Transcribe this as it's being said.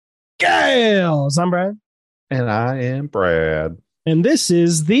Files. I'm Brian, And I am Brad. and this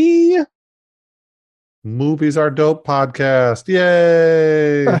is the. Movies Are Dope podcast.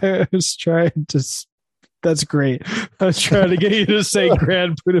 Yay! I was trying to. That's great. I was trying to get you to say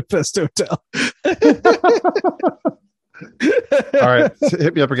Grand Budapest Hotel. All right,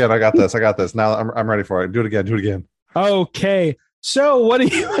 hit me up again. I got this. Now I'm ready for it. Do it again. Okay. So, what do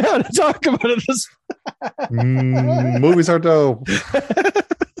you want to talk about in this? Movies are dope.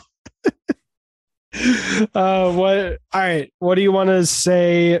 What? All right. What do you want to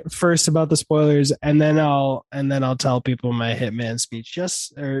say first about the spoilers, and then I'll tell people my Hitman speech,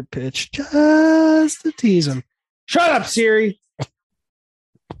 just or pitch, just to tease them. Shut up, Siri.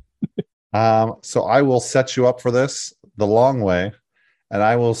 So I will set you up for this the long way, and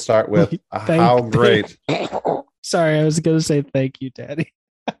I will start with how great. Sorry, I was going to say thank you, Daddy.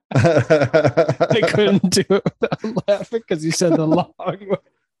 I couldn't do it without laughing because you said the long way.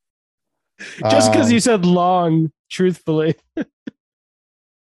 Just because you said long, truthfully.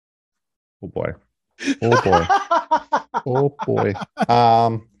 Oh boy.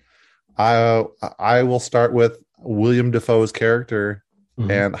 I will start with William Dafoe's character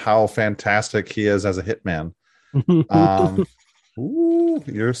and how fantastic he is as a hitman.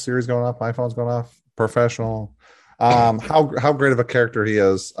 Your Siri's going off, my phone's going off. Professional. How great of a character he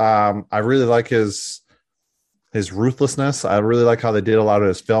is. I really like his ruthlessness. I really like how they did a lot of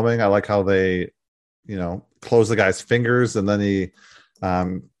his filming. I like how they, close the guy's fingers and then he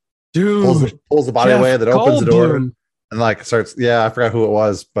pulls the body away that opens the door and starts. Yeah, I forgot who it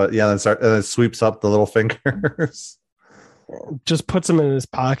was, but yeah, and then sweeps up the little fingers. Just puts them in his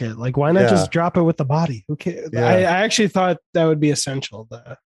pocket. Like, why not just drop it with the body? Okay, yeah. I actually thought that would be essential.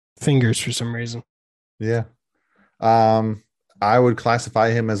 The fingers, for some reason. Yeah. I would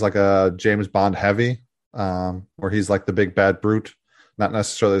classify him as like a James Bond heavy, where he's like the big bad brute, not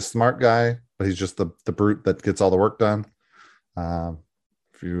necessarily a smart guy, but he's just the brute that gets all the work done.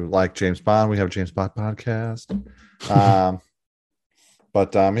 If you like James Bond, we have a James Bond podcast.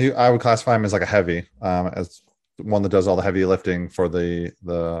 But I would classify him as like a heavy, as one that does all the heavy lifting for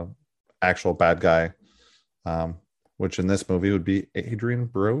the actual bad guy, which in this movie would be Adrian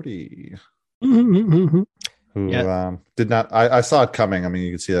Brody. Who did not. I saw it coming. I mean,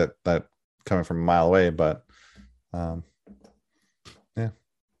 you can see that coming from a mile away, but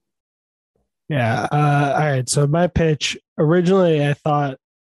yeah. All right. So my pitch originally, I thought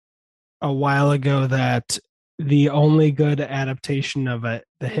a while ago that the only good adaptation of the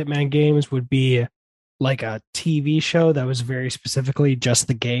Hitman games would be like a TV show that was very specifically just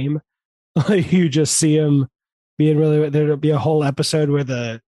the game. Like, you just see him being really. There'll be a whole episode where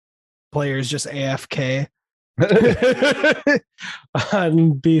the players just AFK.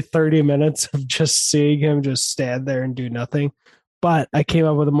 And be 30 minutes of just seeing him just stand there and do nothing. But I came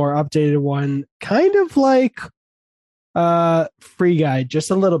up with a more updated one, kind of like Free Guy,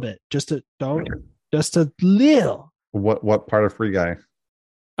 just a little bit, just a little. What part of Free Guy?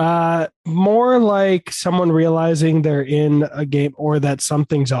 More like someone realizing they're in a game or that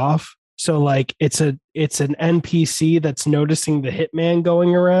something's off. So like it's an NPC that's noticing the hitman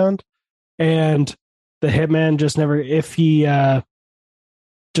going around, and the hitman just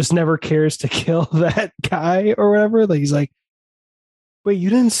never cares to kill that guy or whatever. Like, he's like, wait,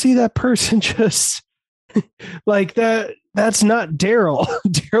 you didn't see that person just like that? That's not Daryl.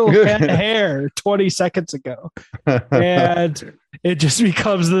 Daryl had hair 20 seconds ago. And it just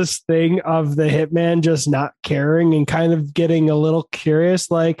becomes this thing of the hitman just not caring and kind of getting a little curious.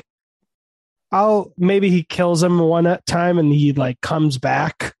 Like, maybe he kills him one time and he like comes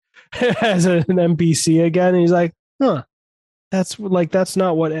back as an NPC again. And he's like, that's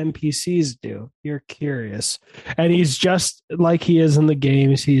not what NPCs do. You're curious. And he's just like he is in the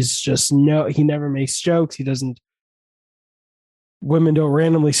games. He's just he never makes jokes. Women don't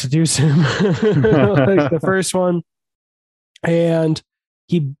randomly seduce him like the first one. And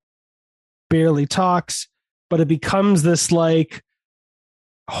he barely talks, but it becomes this like,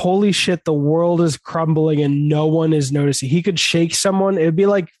 holy shit, the world is crumbling and no one is noticing. He could shake someone. It'd be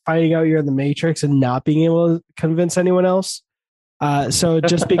like finding out you're in the Matrix and not being able to convince anyone else. So it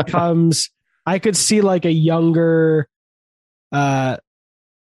just becomes, I could see like a younger, someone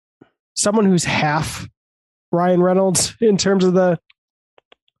who's half Ryan Reynolds in terms of the,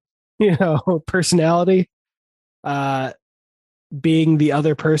 personality, being the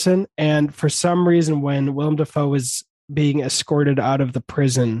other person. And for some reason, when Willem Dafoe was being escorted out of the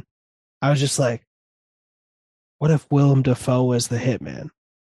prison, I was just like, what if Willem Dafoe was the hitman?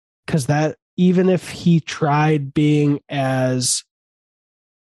 Because that, even if he tried being as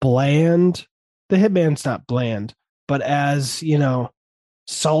bland, the hitman's not bland, but as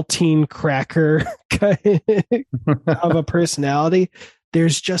saltine cracker of a personality.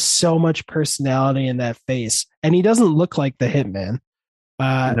 There's just so much personality in that face, and he doesn't look like the Hitman.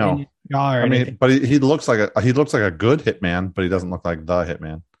 No, I mean, but he looks like a good hitman, but he doesn't look like the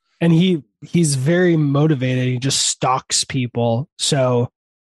hitman. And he's very motivated. He just stalks people. So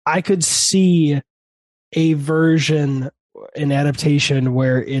I could see a version, an adaptation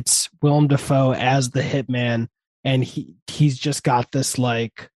where it's Willem Dafoe as the hitman, and he's just got this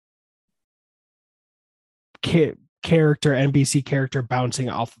like character, NPC character bouncing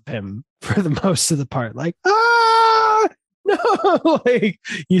off of him for the most of the part. Like, no, like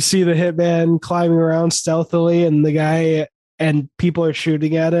you see the hitman climbing around stealthily, and the guy and people are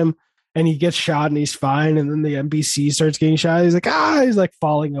shooting at him, and he gets shot and he's fine. And then the NPC starts getting shot. He's like, he's like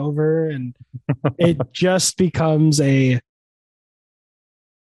falling over, and it just becomes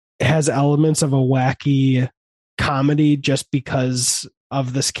has elements of a wacky comedy just because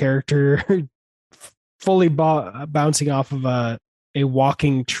of this character fully bouncing off of a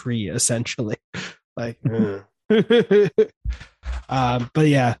walking tree, essentially. Like, but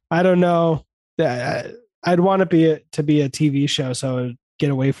yeah, I don't know. I'd want it to be a TV show, so I'd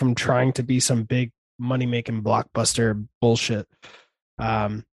get away from trying to be some big money making blockbuster bullshit.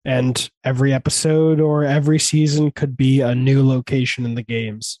 And every episode or every season could be a new location in the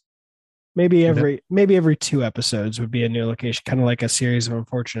games. Maybe every 2 episodes would be a new location, kind of like a series of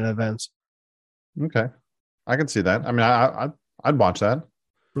unfortunate events. Okay, I can see that. I mean, I'd watch that,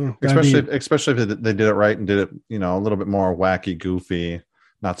 especially if they did it right and did it, a little bit more wacky, goofy,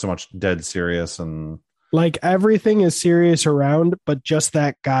 not so much dead serious, and like everything is serious around, but just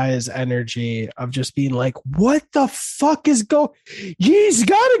that guy's energy of just being like, "What the fuck is going? He's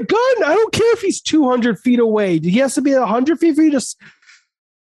got a gun. I don't care if he's 200 feet away. He has to be 100 feet for you to."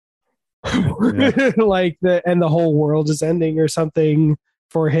 Like and the whole world is ending or something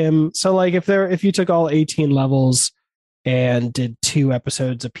for him. So like if you took all 18 levels and did 2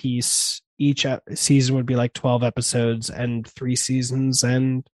 episodes a piece, each season would be like 12 episodes and 3 seasons,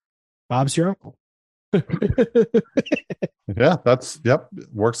 and Bob's your uncle. Yeah,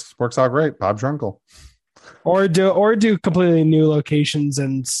 works out great. Bob's your uncle. Or do completely new locations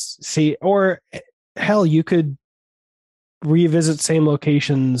and see, or hell, you could revisit same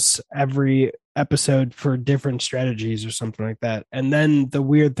locations every episode for different strategies or something like that. And then the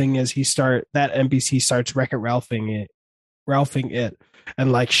weird thing is that NPC starts Wreck-It Ralphing it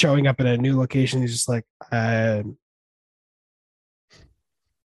and like showing up in a new location. He's just like, you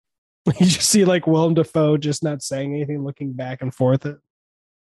just see like Willem Dafoe just not saying anything, looking back and forth. But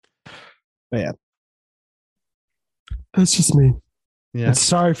yeah, that's just me. Yeah. And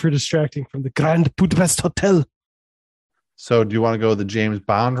sorry for distracting from the Grand Budapest Hotel. So do you want to go the James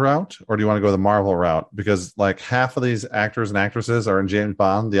Bond route, or do you want to go the Marvel route? Because like half of these actors and actresses are in James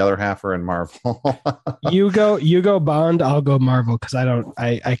Bond, the other half are in Marvel. You go Bond, I'll go Marvel, because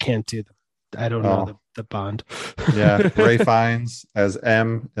I can't do them. I don't know the Bond. Yeah, Ralph Fiennes as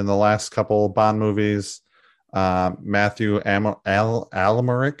M in the last couple Bond movies. Matthew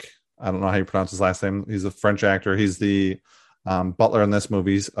Amalric. I don't know how you pronounce his last name. He's a French actor. He's the butler in this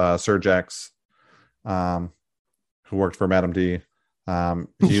movie, Sir Jax. Who worked for Madame D. He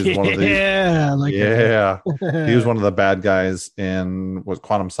was one of the he was one of the bad guys in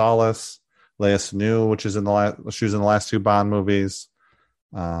Quantum Solace. Lea Sanu, which is she was in the last 2 Bond movies.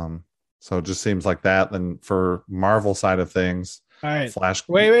 So it just seems like that. Then for Marvel side of things, all right. Flash.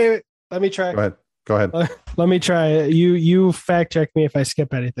 Wait. Let me try. Go ahead. Let me try. You fact check me if I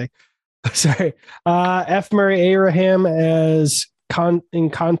skip anything. Sorry. F. Murray Abraham as or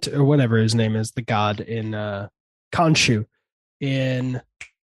whatever his name is, the god in Khonshu in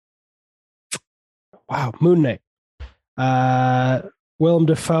Moon Knight. Willem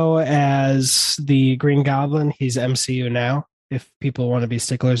Dafoe as the Green Goblin. He's MCU now, if people want to be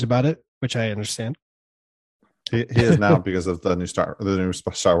sticklers about it, which I understand. He is now because of the new Star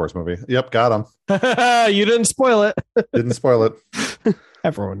Wars movie. Yep, got him. You didn't spoil it. Didn't spoil it.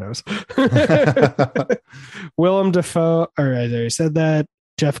 Everyone knows. Willem Dafoe. All right, I said that.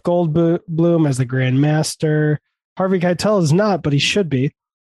 Jeff Goldblum as the Grand Master. Harvey Keitel is not, but he should be.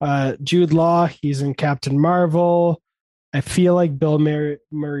 Jude Law, he's in Captain Marvel. I feel like Bill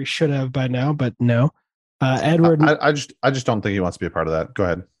Murray should have by now, but no. Edward. I just don't think he wants to be a part of that. Go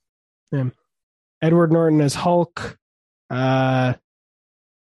ahead. Yeah. Edward Norton as Hulk. Tilda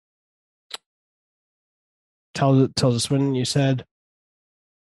Swinton, you said.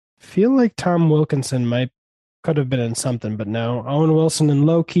 Feel like Tom Wilkinson could have been in something, but no. Owen Wilson in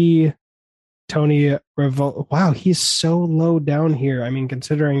Loki. Tony Revol. Wow, he's so low down here. I mean,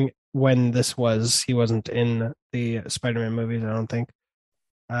 considering when this was, he wasn't in the Spider-Man movies, I don't think.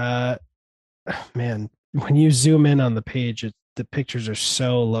 Uh, man, when you zoom in on the page, the pictures are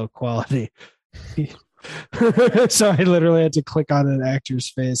so low quality. So I literally had to click on an actor's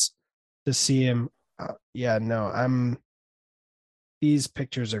face to see him. Yeah, no, these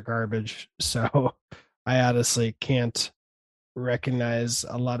pictures are garbage. So I honestly can't recognize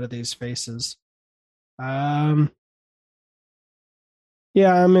a lot of these faces. Um,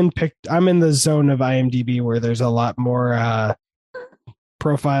 yeah, I'm in the zone of IMDb where there's a lot more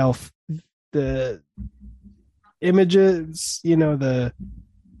profile the images, the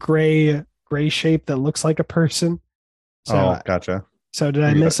gray shape that looks like a person. Oh, So gotcha. so did I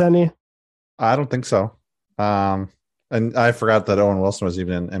Yeah. miss any? I don't think so. And I forgot that Owen Wilson was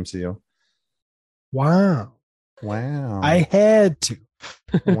even in MCU. Wow. Wow. I had to.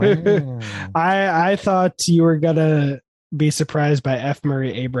 Wow. I thought you were gonna be surprised by F.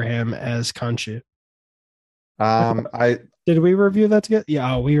 Murray Abraham as Khonshu. I Did we review that together?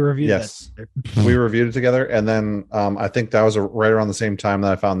 Yeah, we reviewed yes, that. we reviewed it together, and then I think that was right around the same time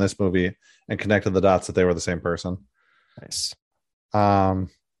that I found this movie and connected the dots that they were the same person. Nice. Um,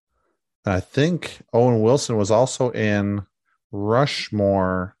 I think Owen Wilson was also in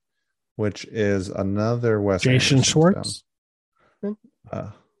Rushmore, which is another Wes Jason Anderson Schwartz. film.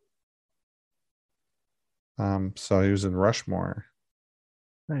 So he was in Rushmore.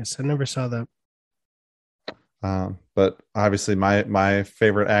 Nice. I never saw that. But obviously my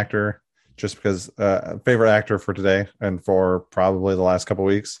favorite actor, just because favorite actor for today and for probably the last couple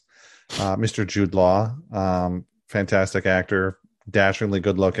weeks, Mr. Jude Law, fantastic actor, dashingly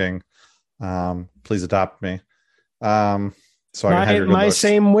good looking. Please adopt me. So I can have your good My looks.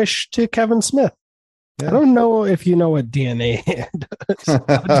 same wish to Kevin Smith. Yeah. I don't know if you know what DNA does.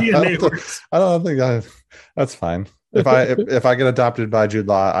 DNA works. I don't think that's fine. If I get adopted by Jude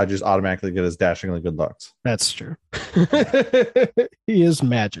Law, I just automatically get his dashingly good looks. That's true. He is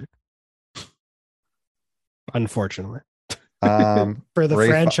magic. Unfortunately. For the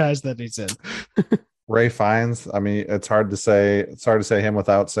franchise that he's in. Ray Fiennes. I mean, it's hard to say him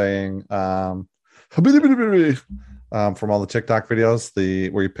without saying from all the TikTok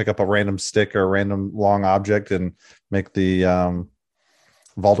videos, where you pick up a random stick or a random long object and make the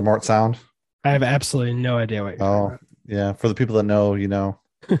Voldemort sound. I have absolutely no idea what you're talking about. Yeah. For the people that know, you know.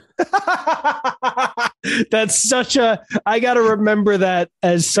 That's I got to remember that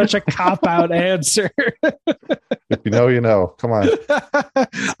as such a cop-out answer. If you know, you know. Come on.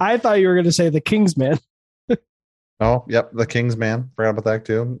 I thought you were going to say the Kingsman. Oh, yep. The Kingsman. Forgot about that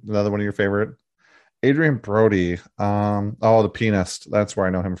too. Another one of your favorite. Adrian Brody. The Pianist. That's where I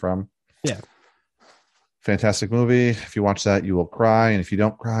know him from. Yeah. Fantastic movie. If you watch that, you will cry. And if you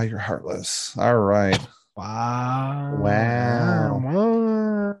don't cry, you're heartless. All right. Wow.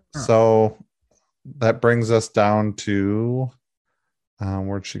 So that brings us down to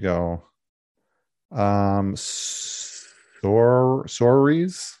where'd she go? Saoirse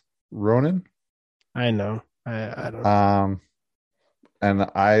Ronan. I know. I don't know. And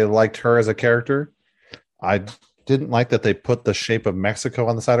I liked her as a character. I didn't like that they put the shape of Mexico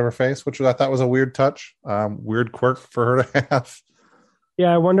on the side of her face, which I thought was a weird touch, weird quirk for her to have.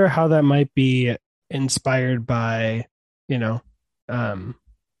 Yeah, I wonder how that might be inspired by,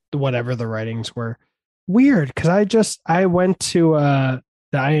 whatever the writings were. Weird, because I went to the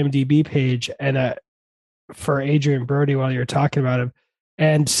IMDb page and for Adrian Brody while you're talking about him,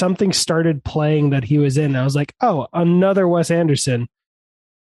 and something started playing that he was in. I was like, oh, another Wes Anderson.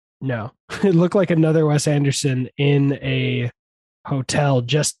 No, it looked like another Wes Anderson in a hotel,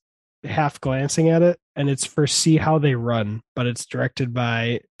 just half glancing at it. And it's for See How They Run, but it's directed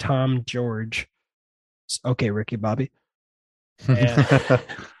by Tom George. Okay, Ricky Bobby.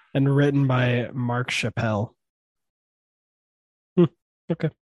 And written by Mark Chappelle. Okay.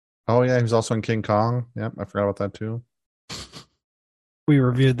 Oh, yeah. He was also in King Kong. Yep. I forgot about that too. We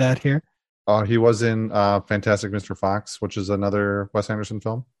reviewed that here. Oh, he was in Fantastic Mr. Fox, which is another Wes Anderson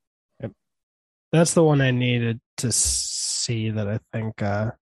film. Yep. That's the one I needed to see that I think,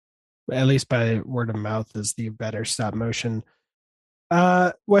 at least by word of mouth, is the better stop motion.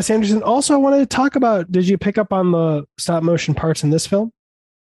 Wes Anderson. Also, I wanted to talk about, did you pick up on the stop motion parts in this film?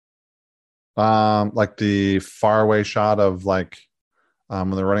 Like the faraway shot of when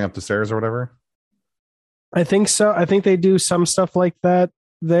they're running up the stairs or whatever. I think so. I think they do some stuff like that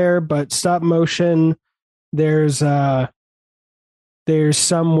there, but stop motion, there's some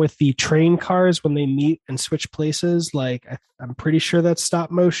with the train cars when they meet and switch places. Like I'm pretty sure that's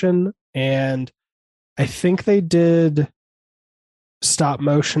stop motion. And I think they did stop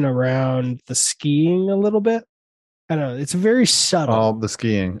motion around the skiing a little bit. I don't know. It's very subtle. Oh, the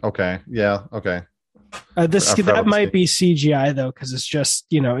skiing. Okay. Yeah. Okay. That might be CGI though, because it's just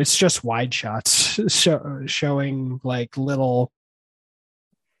it's just wide shots showing like little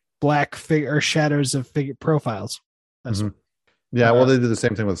black figure shadows of figure profiles. Mm-hmm. Yeah, well, they do the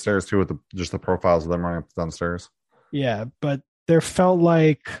same thing with stairs too, with just the profiles of them running up down stairs. Yeah, but there felt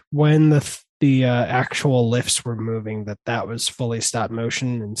like when the actual lifts were moving that was fully stop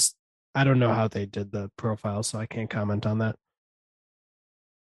motion, and I don't know how they did the profile, so I can't comment on that.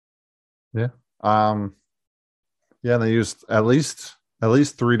 Yeah. Yeah, they used at least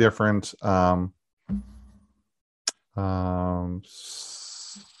 3 different CinemaScope.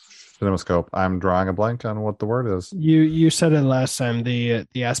 I'm drawing a blank on what the word is. You said it last time, the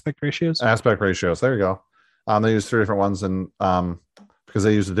aspect ratios. Aspect ratios. There you go. They used 3 different ones, and because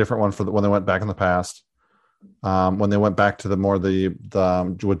they used a different one for when they went back in the past. When they went back to the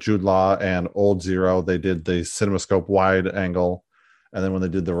with Jude Law and Old Zero, they did the CinemaScope wide angle, and then when they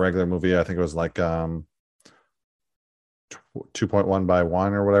did the regular movie, I think it was like 2.1 by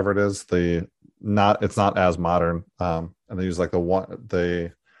 1 or whatever it is. It's not as modern, and they use like the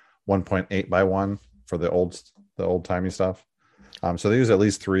 1.8 by 1 for the old timey stuff. So they use at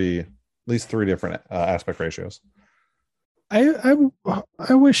least three different aspect ratios. I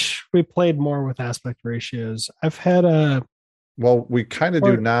wish we played more with aspect ratios. Well, we kind of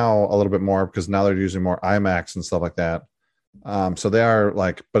do now a little bit more, because now they're using more IMAX and stuff like that. So they are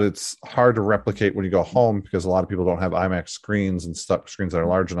like, but it's hard to replicate when you go home, because a lot of people don't have IMAX screens and screens that are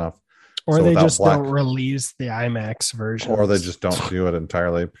large enough. Or so they just don't release the IMAX version. Or they just don't do it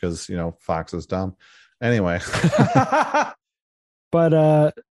entirely because, Fox is dumb. Anyway.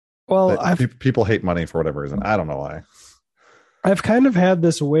 But, people hate money for whatever reason. I don't know why. I've kind of had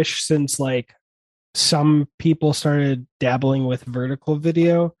this wish since like some people started dabbling with vertical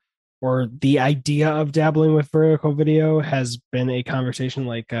video, or the idea of dabbling with vertical video has been a conversation.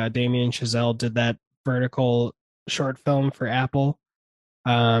 Like Damien Chazelle did that vertical short film for Apple.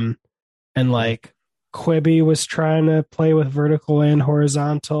 And like Quibi was trying to play with vertical and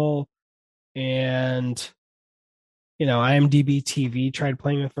horizontal, and IMDb TV tried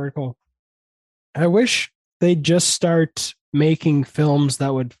playing with vertical. I wish they'd just start making films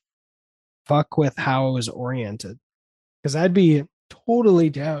that would fuck with how it was oriented, because I'd be totally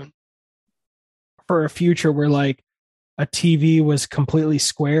down for a future where like a TV was completely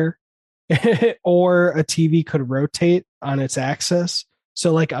square or a TV could rotate on its axis.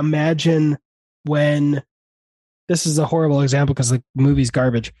 So like imagine when, this is a horrible example because the movie's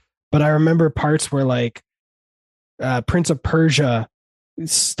garbage, but I remember parts where like Prince of Persia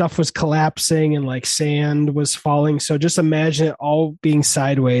stuff was collapsing and like sand was falling. So just imagine it all being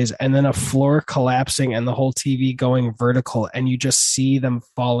sideways and then a floor collapsing and the whole TV going vertical, and you just see them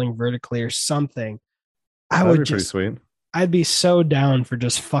falling vertically or something. That'd be pretty sweet. I'd be so down for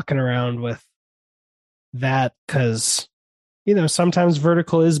just fucking around with that, because sometimes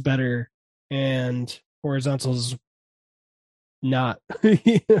vertical is better and horizontal is not.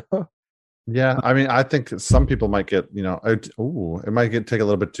 Yeah, I mean, I think some people might get, it might take a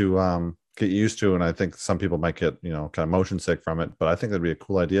little bit to get used to, and I think some people might get, kind of motion sick from it. But I think that'd be a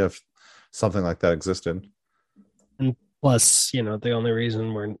cool idea if something like that existed. And plus, the only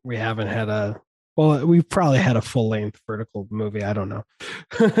reason we haven't had we've probably had a full length vertical movie, I don't know,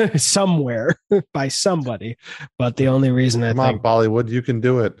 somewhere by somebody. But the only reason Come on, Bollywood, you can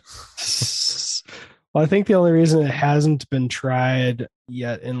do it. Well, I think the only reason it hasn't been tried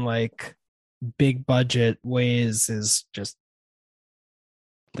yet in like big budget ways is just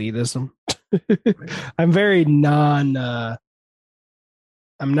elitism. I'm very I'm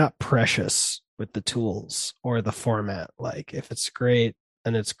not precious with the tools or the format. Like if it's great,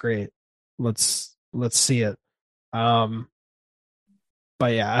 then it's great. Let's see it. But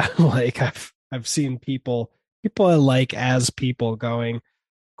yeah, like I've seen people like as people going,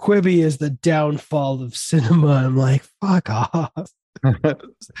 Quibi is the downfall of cinema. I'm like, fuck off.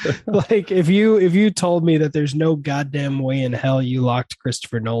 Like if you told me that there's no goddamn way in hell you locked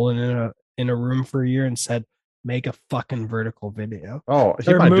Christopher Nolan in a room for a year and said, make a fucking vertical video. Oh,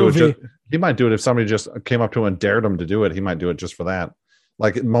 he might do it. He might do it if somebody just came up to him and dared him to do it. He might do it just for that.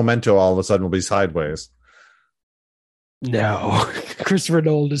 Like Memento all of a sudden will be sideways. No, Christopher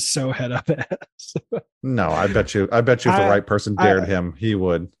Nolan is so head up ass. No, I bet you if the right person dared him, he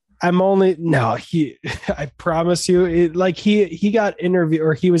would. I promise you, he got interviewed,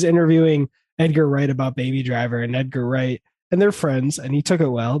 or he was interviewing Edgar Wright about Baby Driver, and Edgar Wright, and they're friends, and he took it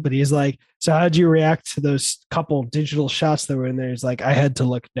well, but he's like, so how'd you react to those couple digital shots that were in there? He's like, I had to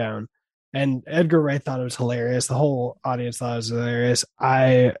look down. And Edgar Wright thought it was hilarious. The whole audience thought it was hilarious.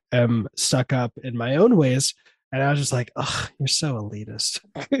 I am stuck up in my own ways. And I was just like, "Ugh, you're so elitist."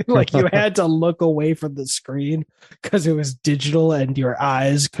 Like you had to look away from the screen because it was digital and your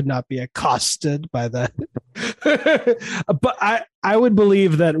eyes could not be accosted by that. But I would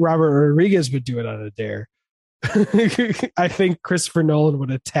believe that Robert Rodriguez would do it on a dare. I think Christopher Nolan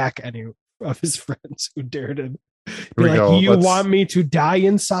would attack any of his friends who dared him. Here Be we like, go. you want me to die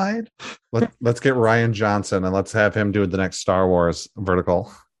inside? Let's get Ryan Johnson and let's have him do the next Star Wars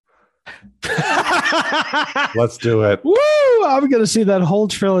vertical. Let's do it. Woo! I'm gonna see that whole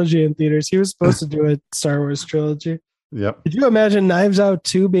trilogy in theaters. He was supposed to do a Star Wars trilogy. Yep. Could you imagine Knives Out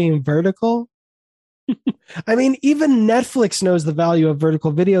 2 being vertical? I mean, even Netflix knows the value of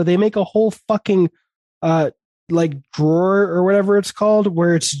vertical video. They make a whole fucking like drawer or whatever it's called,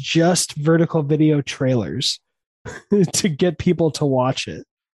 where it's just vertical video trailers to get people to watch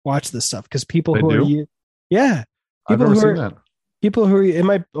this stuff. Because people They who do? are, yeah, I've people never who seen are that. people who are, it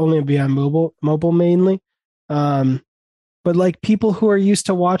might only be on mobile mainly. But like people who are used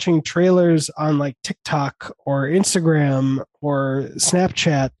to watching trailers on like TikTok or Instagram or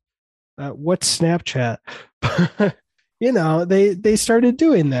Snapchat, what's Snapchat? You know, they started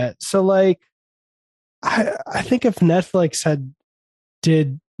doing that. So like, I think if Netflix had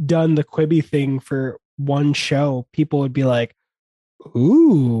done the Quibi thing for one show, people would be like,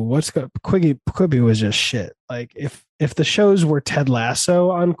 "Ooh, Quibi was just shit." Like if the shows were Ted Lasso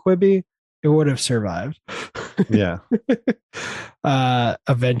on Quibi, it would have survived. Yeah.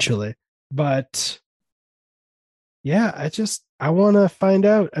 Eventually. But yeah, I want to find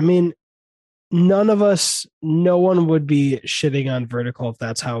out. I mean, no one would be shitting on vertical if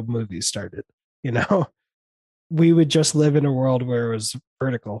that's how movies started, you know? We would just live in a world where it was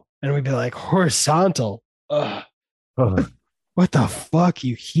vertical and we'd be like, horizontal. Ugh, what the fuck,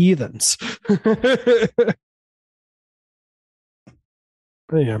 you heathens?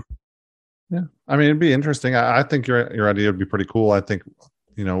 Yeah. Yeah. I mean, it'd be interesting. I think your idea would be pretty cool. I think,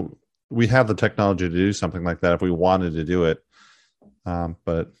 we have the technology to do something like that if we wanted to do it.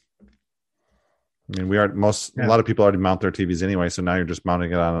 But I mean, a lot of people already mount their TVs anyway. So now you're just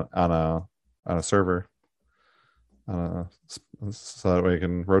mounting it on a server, so that way you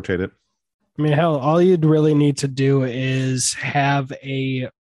can rotate it. I mean, hell, all you'd really need to do is have a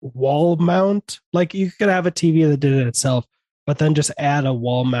wall mount. Like you could have a TV that did it itself, but then just add a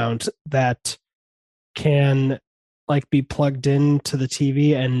wall mount that can like be plugged into the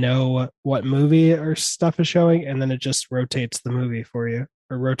TV and know what movie or stuff is showing, and then it just rotates the movie for you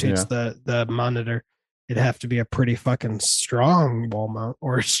or rotates the monitor. It'd have to be a pretty fucking strong wall mount,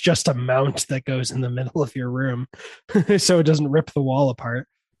 or it's just a mount that goes in the middle of your room so it doesn't rip the wall apart.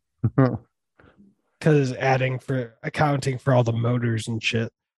 Because accounting for all the motors and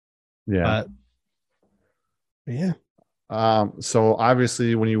shit. Yeah. But yeah. So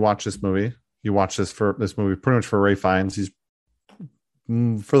obviously when you watch this movie, you watch this movie pretty much for Ray Fiennes. He's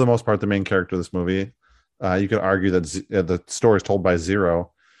for the most part the main character of this movie. You could argue that the story is told by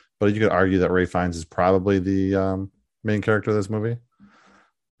Zero, but you could argue that Ray Fiennes is probably the main character of this movie.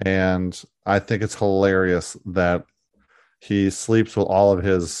 And I think it's hilarious that he sleeps with all of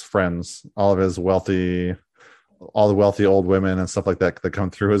his friends, all the wealthy old women and stuff like that come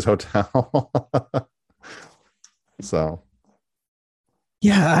through his hotel. So,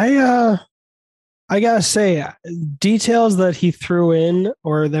 yeah, I gotta say, details that he threw in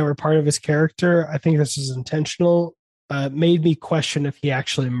or that were part of his character, I think this is intentional, made me question if he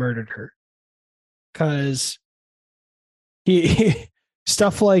actually murdered her. Because he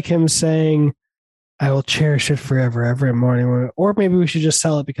stuff like him saying, "I will cherish it forever, every morning," or maybe we should just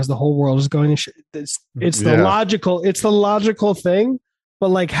sell it because the whole world is going to shit. It's the logical thing, but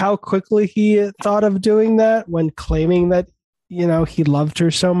like how quickly he thought of doing that when claiming that, he loved her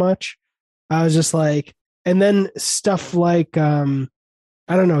so much. I was just like, and then stuff like, I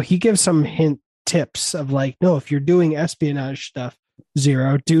don't know, he gives some tips of like, no, if you're doing espionage stuff,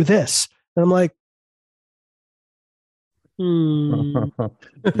 Zero, do this. And I'm like, you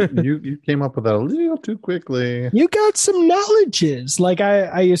came up with that a little too quickly. You got some knowledges. Like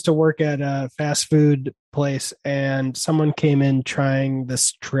I used to work at a fast food place and someone came in trying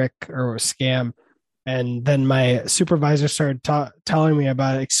this trick or a scam. And then my supervisor started telling me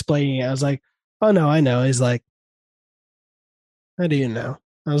about it, explaining it. I was like, "Oh no, I know." He's like, "How do you know?"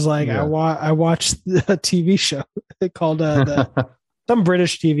 I was like, Yeah. I watched a TV show called some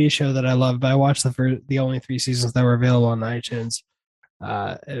British TV show that I love, but I watched the only 3 seasons that were available on iTunes.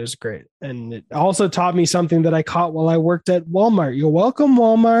 It was great. And it also taught me something that I caught while I worked at Walmart. You're welcome,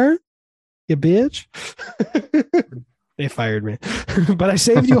 Walmart, you bitch. They fired me, but I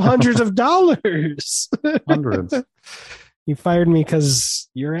saved you hundreds of dollars. Hundreds. You fired me because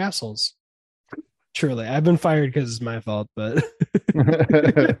you're assholes. Truly, I've been fired because it's my fault, but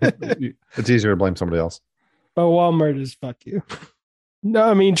It's easier to blame somebody else. Walmart is fuck you. No,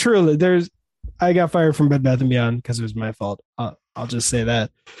 I mean truly, I got fired from Bed Bath and Beyond because it was my fault. I'll just say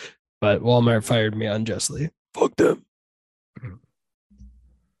that. But Walmart fired me unjustly. Fuck them.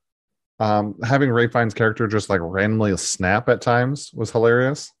 Having Ray Fiennes' character just like randomly snap at times was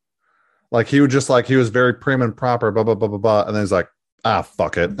hilarious. Like he would just like he was very prim and proper, blah blah blah blah blah, and then he's like,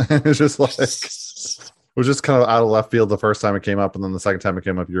 fuck it. It's just like it was just kind of out of left field the first time it came up, and then the second time it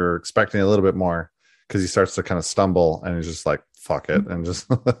came up, you're expecting a little bit more because he starts to kind of stumble, and he's just like, fuck it, and just.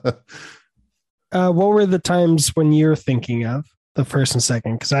 What were the times when you're thinking of the first and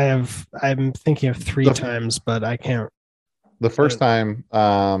second? Because I'm thinking of three times, but I can't. The first time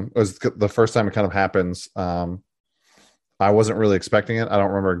was the first time it kind of happens. I wasn't really expecting it. I don't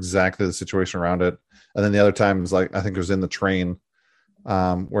remember exactly the situation around it. And then the other time was like I think it was in the train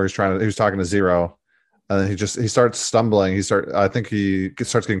where he was talking to Zero, and then he starts stumbling. I think he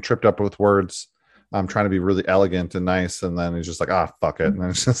starts getting tripped up with words. Trying to be really elegant and nice, and then he's just like, fuck it, and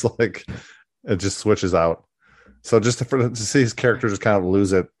then it's just like it just switches out. So just to see his character just kind of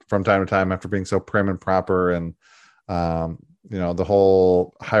lose it from time to time after being so prim and proper, and the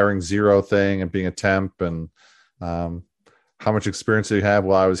whole hiring Zero thing and being a temp, and how much experience do you have?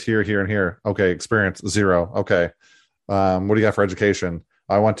 Well, I was here, and here. Okay, experience 0. Okay, what do you got for education?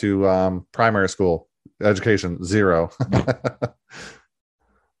 I went to primary school. Education 0.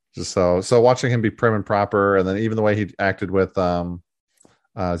 Just so watching him be prim and proper, and then even the way he acted with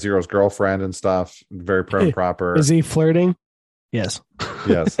Zero's girlfriend and stuff, very prim and proper. Is he flirting? Yes.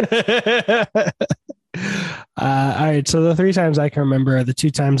 Yes. All right. So the 3 times I can remember are the 2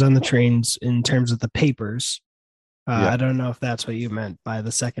 times on the trains in terms of the papers. I don't know if that's what you meant by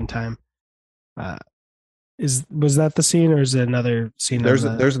the second time. Was that the scene, or is it another scene? There's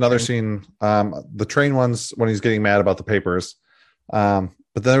another scene. The train one's when he's getting mad about the papers.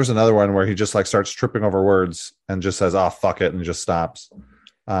 But then there was another one where he just like starts tripping over words and just says, fuck it, and just stops.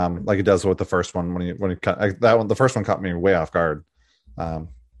 Like he does with the first one when he cut that one. The first one caught me way off guard. I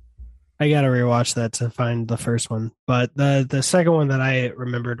got to rewatch that to find the first one. But the second one that I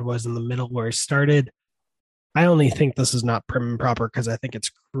remembered was in the middle where he started. I only think this is not prim and proper because I think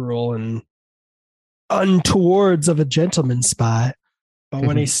it's cruel and untowards of a gentleman spy. But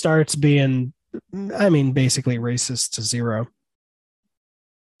when he starts being, basically racist to Zero.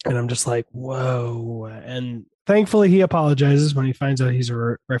 And I'm just like, whoa. And thankfully he apologizes when he finds out he's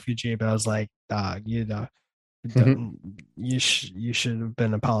a refugee. But I was like, dog, you should have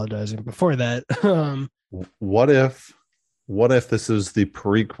been apologizing before that. What if this is the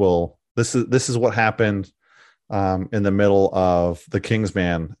prequel? This is what happened in the middle of the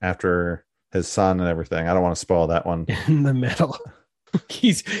Kingsman after his son and everything. I don't want to spoil that one. In the middle.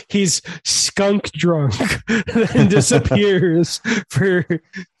 He's skunk drunk and disappears for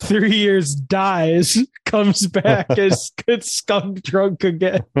 3 years, dies, comes back as good skunk drunk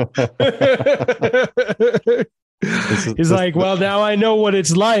again. He's like, well, now I know what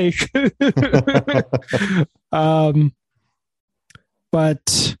it's like.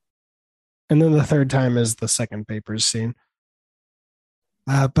 But and then the third time is the second papers scene.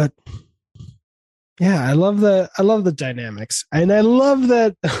 But yeah, I love the dynamics, and I love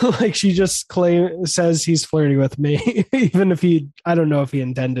that like she just says he's flirting with me, even if I don't know if he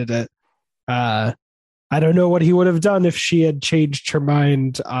intended it. I don't know what he would have done if she had changed her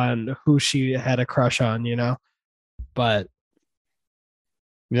mind on who she had a crush on, But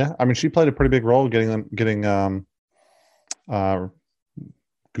yeah, she played a pretty big role getting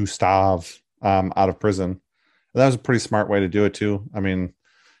Gustav out of prison. And that was a pretty smart way to do it too.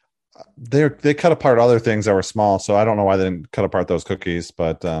 They cut apart other things that were small, so I don't know why they didn't cut apart those cookies,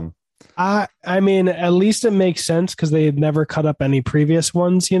 but at least it makes sense because they had never cut up any previous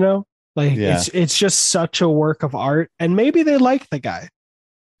ones, it's just such a work of art, and maybe they like the guy,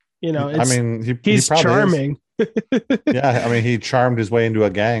 he's charming. Yeah, he charmed his way into a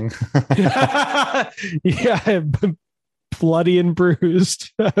gang. Yeah, bloody and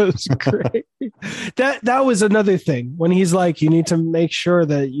bruised. That was great. That was another thing when he's like, you need to make sure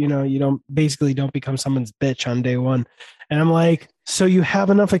that you don't become someone's bitch on day one. And I'm like, so you have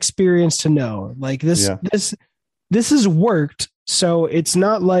enough experience to know like this has worked. So it's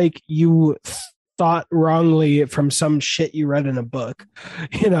not like you thought wrongly from some shit you read in a book,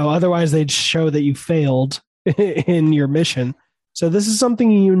 otherwise they'd show that you failed in your mission. So this is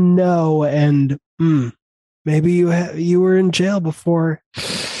something and maybe you were in jail before.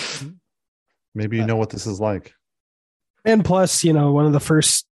 Maybe you know what this is like. And plus, one of the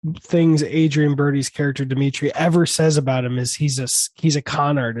first things Adrian Brody's character Dimitri ever says about him is he's a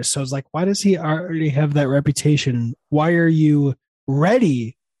con artist. So it's like, why does he already have that reputation? Why are you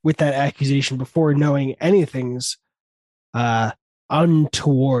ready with that accusation before knowing anything's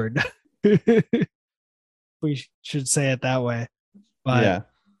untoward? We should say it that way. But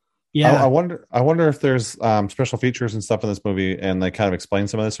I wonder if there's special features and stuff in this movie, and they kind of explain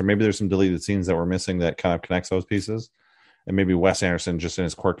some of this, or maybe there's some deleted scenes that we're missing that kind of connects those pieces. And maybe Wes Anderson, just in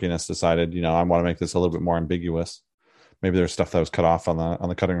his quirkiness, decided, I want to make this a little bit more ambiguous. Maybe there's stuff that was cut off on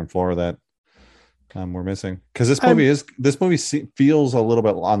the cutting room floor that we're missing. Because this movie feels a little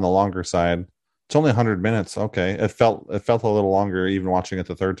bit on the longer side. It's only 100 minutes. Okay, it felt a little longer even watching it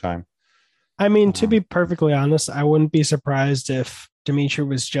the third time. I mean, to be perfectly honest, I wouldn't be surprised if Dimitri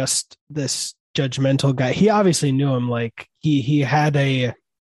was just this judgmental guy. He obviously knew him. Like he had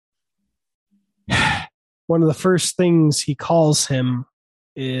one of the first things he calls him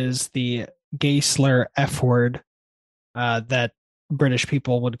is the gay slur F word that British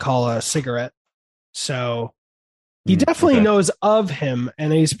people would call a cigarette. So he definitely knows of him,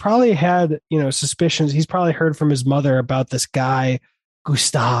 and he's probably had, suspicions. He's probably heard from his mother about this guy,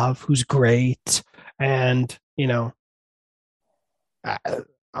 Gustav, who's great. And,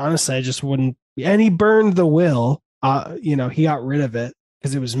 honestly, I just wouldn't. And he burned the will. He got rid of it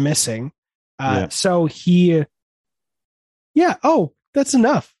because it was missing. So that's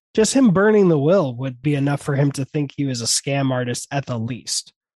enough. Just him burning the will would be enough for him to think he was a scam artist at the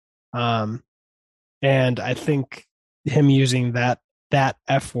least. And I think him using that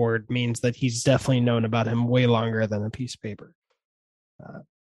F word means that he's definitely known about him way longer than a piece of paper. I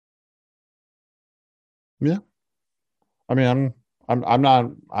mean, I'm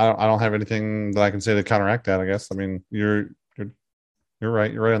not. I don't have anything that I can say to counteract that. I guess. I mean, you're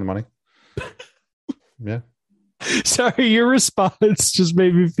right. You're right on the money. Yeah. Sorry, your response just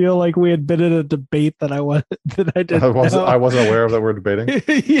made me feel like we had been in a debate that I didn't. I wasn't aware of that we're debating.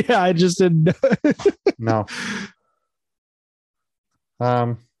 Yeah, I just didn't No.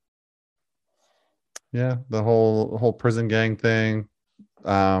 know. Yeah, the whole prison gang thing.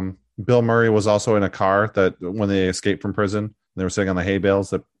 Bill Murray was also in a car that when they escaped from prison, they were sitting on the hay bales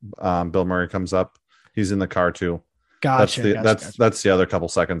that Bill Murray comes up. He's in the car too. Gotcha. That's the other couple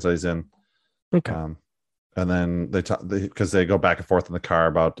seconds that he's in. Okay. And then because they go back and forth in the car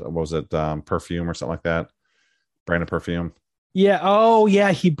about, what was it, perfume or something like that, brand of perfume. Yeah. Oh,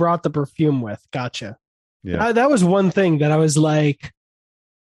 yeah. He brought the perfume with. Gotcha. Yeah. That was one thing that I was like,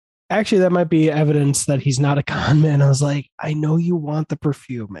 actually, that might be evidence that he's not a con man. I was like, I know you want the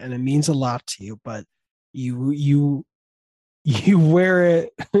perfume and it means a lot to you, but you wear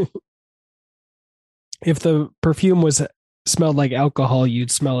it. If the perfume smelled like alcohol,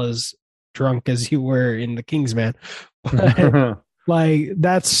 you'd smell as drunk as you were in The Kingsman. But like,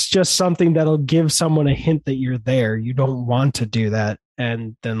 that's just something that'll give someone a hint that you're there. You don't want to do that.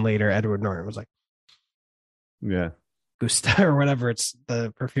 And then later, Edward Norton was like, yeah, Gustav or whatever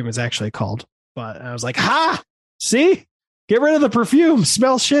the perfume is actually called. But I was like, ha! See? Get rid of the perfume.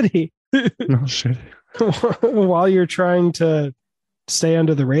 Smells shitty. No shit. While you're trying to stay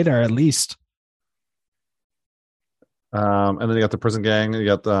under the radar, at least. And then you got the prison gang. You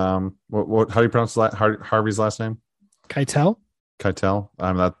got how do you pronounce Harvey's last name? Keitel.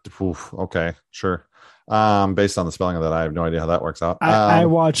 Okay, sure. Based on the spelling of that, I have no idea how that works out. I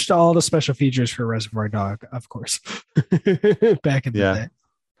watched all the special features for Reservoir Dog, of course, back in the day.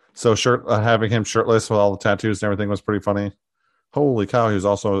 So having him shirtless with all the tattoos and everything was pretty funny. Holy cow, he was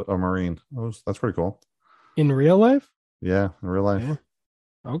also a Marine. That's pretty cool. In real life? Yeah, in real life. Yeah.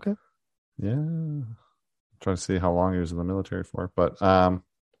 Okay. Yeah. Trying to see how long he was in the military for, but so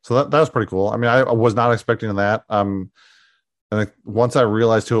that was pretty cool. I mean, I was not expecting that. And once I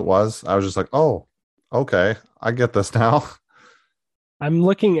realized who it was, I was just like, oh, okay, I get this now. I'm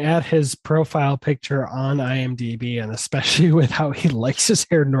looking at his profile picture on IMDb, and especially with how he likes his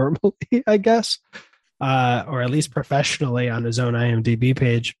hair normally, I guess, or at least professionally on his own IMDb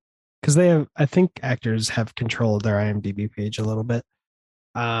page, because I think actors have control of their IMDb page a little bit.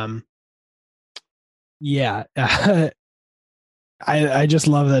 Yeah. I just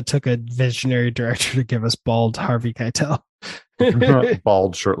love that it took a visionary director to give us bald Harvey Keitel.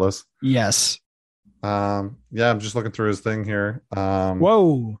 Bald, shirtless. Yes. Yeah, I'm just looking through his thing here.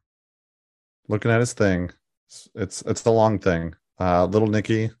 Whoa. Looking at his thing. It's the long thing. Little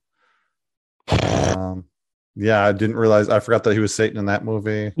Nicky. Yeah, I didn't realize. I forgot that he was Satan in that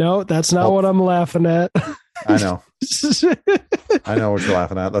movie. No, that's not what I'm laughing at. I know. I know what you're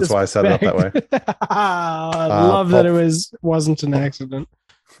laughing at. That's why I set it up that way. I love that it wasn't an accident.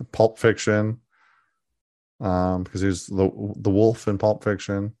 Pulp Fiction. because he was the wolf in Pulp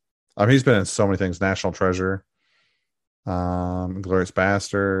Fiction. He's been in so many things. National Treasure, Glorious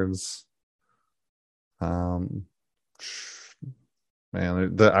Bastards. Man,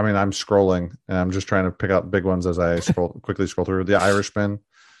 I'm scrolling and I'm just trying to pick out big ones as I quickly scroll through. The Irishman.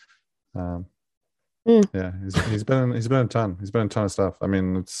 Yeah, he's been in a ton. He's been in a ton of stuff. I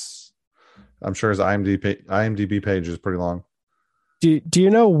mean, I'm sure his IMDb page is pretty long. Do you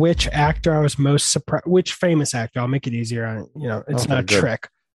know which actor I was most surprised? Which famous actor? I'll make it easier on it's not good. Trick.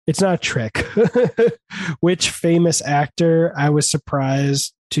 It's not Trick. Which famous actor I was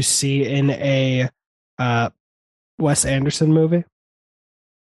surprised to see in a Wes Anderson movie?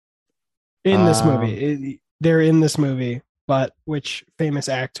 In this movie, they're in this movie, but which famous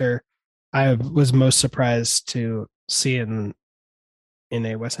actor I was most surprised to see in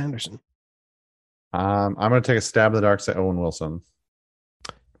a Wes Anderson? I'm going to take a stab in the dark. Say Owen Wilson.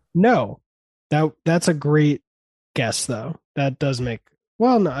 No, that's a great guess though. That does make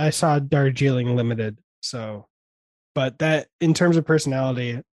no. I saw Darjeeling Limited, so but that in terms of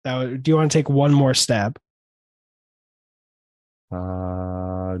personality, do you want to take one more stab?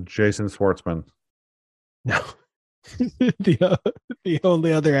 Jason Schwartzman. No. the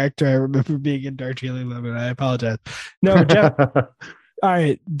only other actor I remember being in Darjeeling Limited. I apologize. No, Jeff. All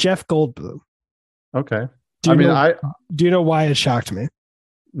right, Jeff Goldblum. Okay. Do you know why it shocked me?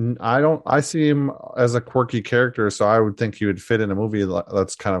 I see him as a quirky character, so I would think he would fit in a movie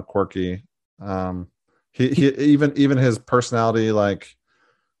that's kind of quirky. He even his personality, like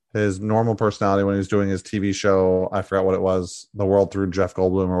his normal personality when he was doing his TV show, I forgot what it was, The World Through Jeff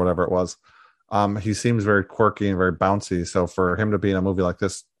Goldblum or whatever it was. He seems very quirky and very bouncy. So for him to be in a movie like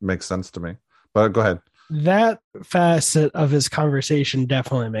this makes sense to me. But go ahead. That facet of his conversation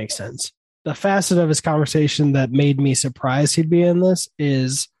definitely makes sense. The facet of his conversation that made me surprised he'd be in this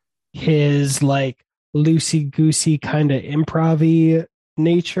is his like loosey-goosey kind of improv-y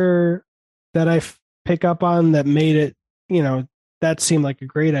nature that I pick up on that made it, that seemed like a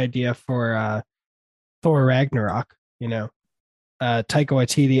great idea for Thor Ragnarok, Taika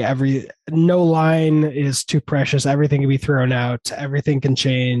Waititi, no line is too precious. Everything can be thrown out. Everything can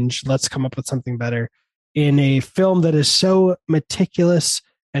change. Let's come up with something better in a film that is so meticulous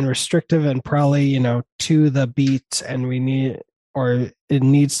and restrictive and probably, to the beat. And it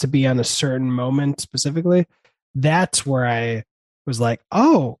needs to be on a certain moment specifically. That's where I was like,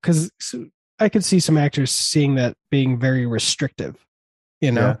 oh, because I could see some actors seeing that being very restrictive,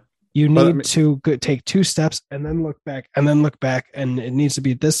 Yeah. You need to take 2 steps and then look back and it needs to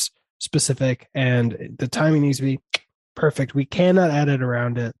be this specific and the timing needs to be perfect. We cannot edit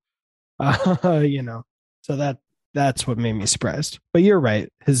around it. So that's what made me surprised. But you're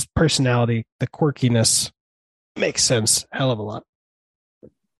right. His personality, the quirkiness makes sense. Hell of a lot.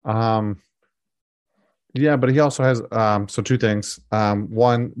 Yeah, but he also has, so 2 things.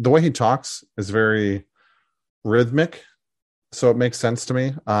 One, the way he talks is very rhythmic. So it makes sense to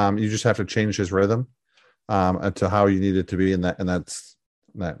me. You just have to change his rhythm to how you need it to be in that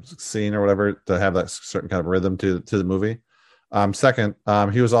scene or whatever to have that certain kind of rhythm to the movie. Second,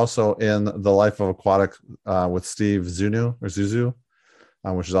 he was also in The Life of Aquatic with Steve Zissou,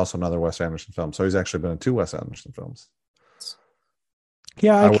 which is also another Wes Anderson film. So he's actually been in 2 Wes Anderson films.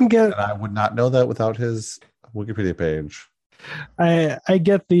 Yeah, I would not know that without his Wikipedia page. I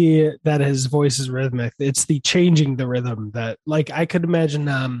get that his voice is rhythmic. It's the changing the rhythm that, like, I could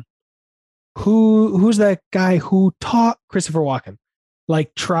imagine who's that guy who taught Christopher Walken,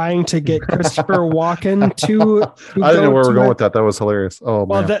 like trying to get Christopher Walken to I didn't know where we're going with that. That was hilarious. Oh,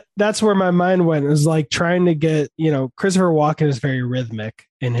 well, man. That's where my mind went. It was like trying to get, Christopher Walken is very rhythmic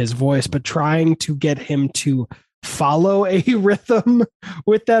in his voice, but trying to get him to follow a rhythm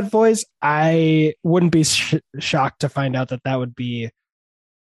with that voice, I wouldn't be shocked to find out that would be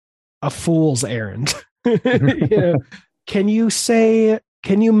a fool's errand. Can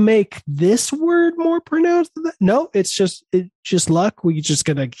you make this word more pronounced than that? No, it's just luck. We're just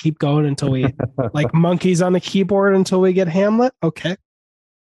gonna keep going until we like monkeys on the keyboard until we get Hamlet. Okay,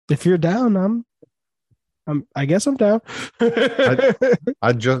 if you're down, I guess I'm down.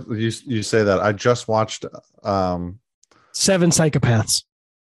 I just you say that I just watched 7 Psychopaths.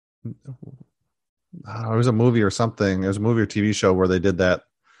 It was a movie or something. It was a movie or TV show where they did that.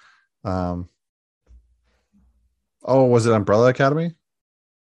 Was it Umbrella Academy?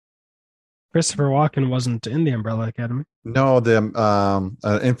 Christopher Walken wasn't in the Umbrella Academy. No, the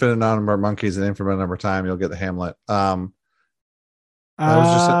an infinite number of monkeys and infinite number of time. You'll get the Hamlet. I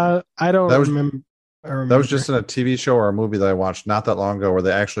don't remember. That was just in a TV show or a movie that I watched not that long ago where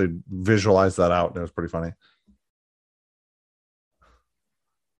they actually visualized that out. And it was pretty funny.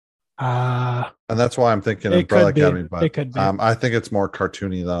 And that's why I'm thinking It Umbrella could be. Academy. But It could be. I think it's more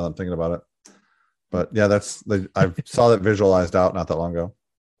cartoony than I'm thinking about it. But yeah, I saw that visualized out not that long ago,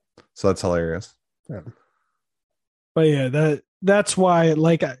 so that's hilarious. Yeah. But yeah, that's why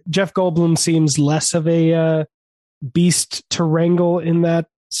like Jeff Goldblum seems less of a beast to wrangle in that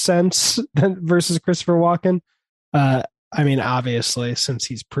sense versus Christopher Walken. I mean, obviously, since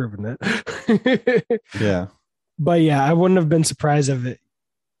he's proven it. Yeah. But yeah, I wouldn't have been surprised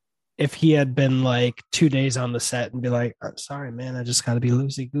if he had been like 2 days on the set and be like, oh, sorry, man, I just got to be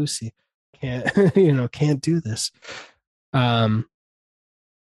loosey goosey. Can't, can't do this. But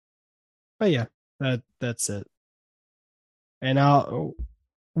yeah, that's it. And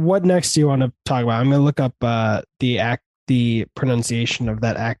what next do you want to talk about? I'm going to look up the pronunciation of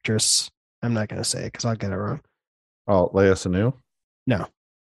that actress. I'm not going to say it because I'll get it wrong. Oh, Lea Sanu? No.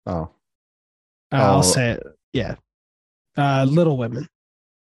 Oh. I'll say it. Yeah. Little Women.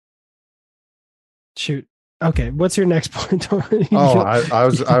 Shoot. Okay. What's your next point?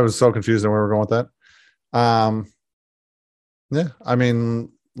 I was so confused on where we're going with that. Yeah. I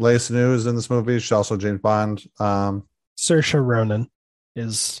mean, Lea Sanu is in this movie. She's also James Bond. Saoirse Ronan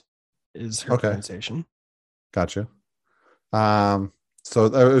is her pronunciation. Gotcha. So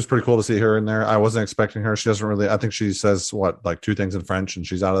it was pretty cool to see her in there. I wasn't expecting her. She doesn't really. I think she says like two things in French, and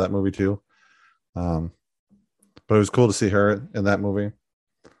she's out of that movie too. But it was cool to see her in that movie.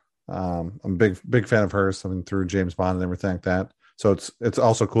 I'm a big fan of hers. I mean, through James Bond and everything like that. So it's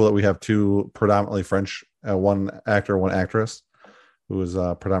also cool that we have two predominantly French, one actor, one actress, who is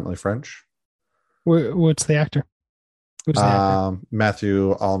predominantly French. What's the actor? Who's the actor?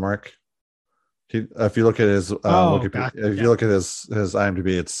 Matthew Almeric. If you look at his if you look at his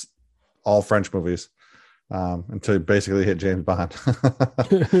IMDb, it's all French movies until he basically hit James Bond.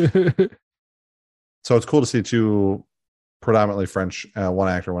 So it's cool to see two predominantly French, one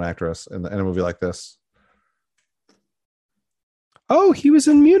actor, one actress in a movie like this. Oh, he was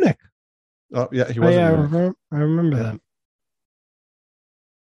in Munich. Oh yeah, he was. I remember that.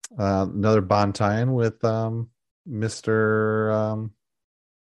 Another Bond tie-in with Mr.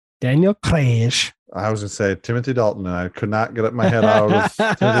 Daniel Craig. I was going to say Timothy Dalton, and I could not get my head out of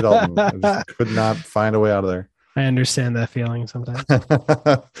Timothy Dalton. I just could not find a way out of there. I understand that feeling sometimes.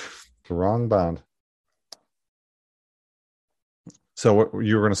 Wrong Bond. So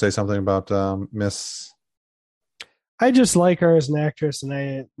you were going to say something about Miss? I just like her as an actress, and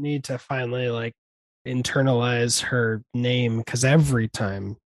I need to finally like internalize her name because every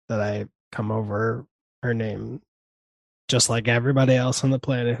time that I come over her name, just like everybody else on the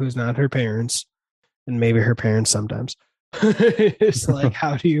planet who's not her parents, and maybe her parents sometimes, it's like,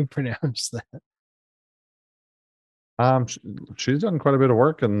 how do you pronounce that? She's done quite a bit of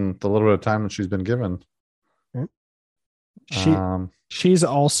work in the little bit of time that she's been given. She's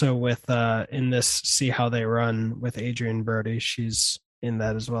also with in this See How They Run with Adrian Brody. She's in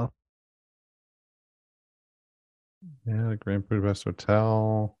that as well. Yeah, the Grand Budapest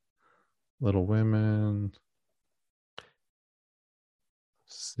Hotel, Little Women.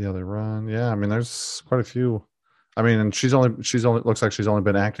 See How They Run. Yeah, I mean, there's quite a few. I mean, and she's only looks like she's only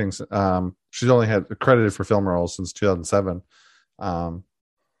been acting. She's only had credited for film roles since 2007.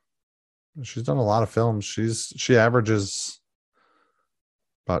 She's done a lot of films. She averages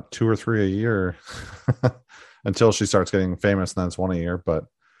about 2 or 3 a year until she starts getting famous, and then it's 1 a year. But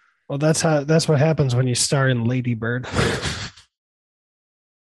well, that's what happens when you star in Lady Bird.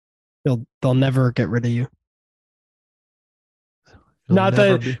 They'll never get rid of you. Not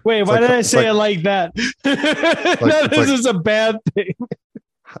that. Wait, why did I say it like that? This is a bad thing.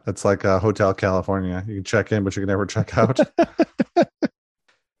 It's like Hotel California. You can check in, but you can never check out.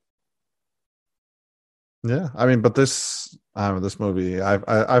 Yeah, I mean, but this movie,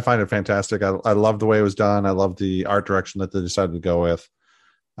 I find it fantastic. I love the way it was done. I love the art direction that they decided to go with.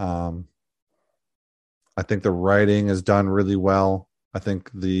 I think the writing is done really well. I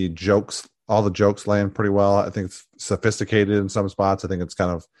think all the jokes land pretty well. I think it's sophisticated in some spots. I think it's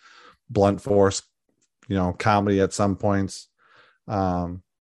kind of blunt force, comedy at some points. Yeah.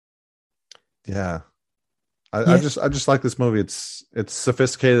 I just like this movie. It's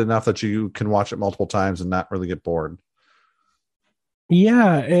sophisticated enough that you can watch it multiple times and not really get bored.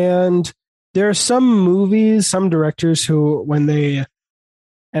 Yeah, and there are some directors who, when they,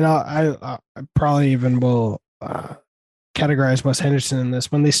 and I probably even will categorize Wes Anderson in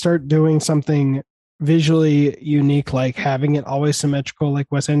this, when they start doing something visually unique, like having it always symmetrical, like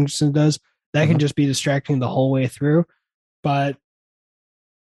Wes Anderson does, that can just be distracting the whole way through. But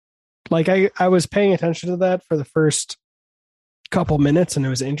like I was paying attention to that for the first couple minutes and it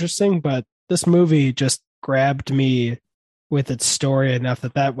was interesting, but this movie just grabbed me with its story enough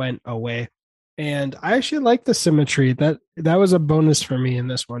that went away. And I actually like the symmetry. That was a bonus for me in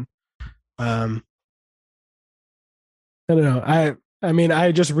this one. I don't know. I mean,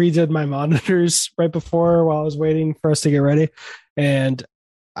 I just redid my monitors right before while I was waiting for us to get ready, and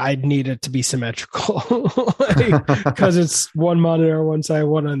I need it to be symmetrical because it's one monitor on one side,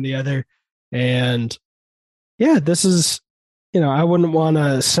 one on the other. And yeah, this is, I wouldn't want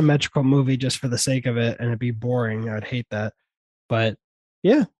a symmetrical movie just for the sake of it and it'd be boring. I'd hate that. But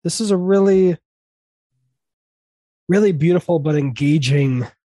yeah, this is a really, really beautiful but engaging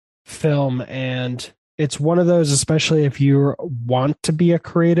film. And it's one of those, especially if you want to be a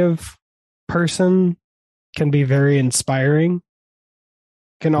creative person, can be very inspiring.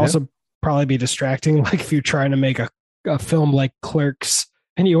 Can also probably be distracting. Like if you're trying to make a film like Clerks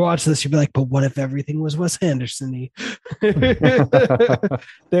and you watch this, you'd be like, but what if everything was Wes Anderson-y?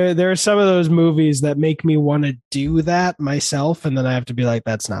 there are some of those movies that make me want to do that myself. And then I have to be like,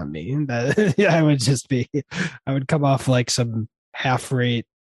 that's not me. I would come off like some half-rate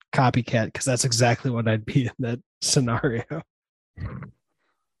copycat because that's exactly what I'd be in that scenario.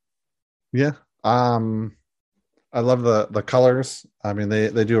 Yeah. I love the colors. I mean,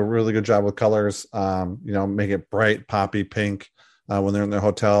 they do a really good job with colors. Make it bright, poppy, pink when they're in their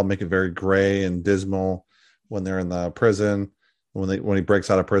hotel. Make it very gray and dismal when they're in the prison. When he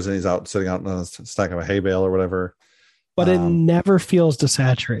breaks out of prison, he's out sitting out in a stack of a hay bale or whatever. But it never feels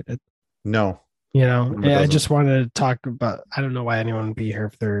desaturated. No, I just wanted to talk about. I don't know why anyone would be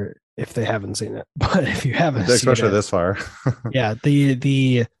here if they haven't seen it, but if you haven't, especially this far, yeah,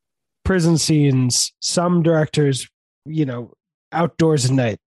 the prison scenes, some directors, outdoors at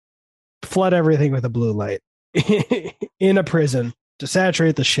night, flood everything with a blue light in a prison to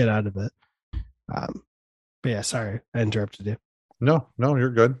saturate the shit out of it. But yeah, sorry, I interrupted you. No,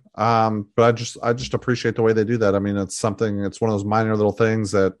 you're good. But I just appreciate the way they do that. I mean, it's one of those minor little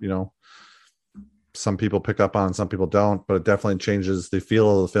things that, some people pick up on, some people don't, but it definitely changes the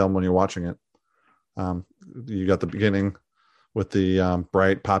feel of the film when you're watching it. You got the beginning with the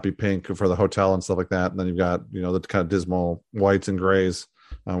bright poppy pink for the hotel and stuff like that. And then you've got, the kind of dismal whites and grays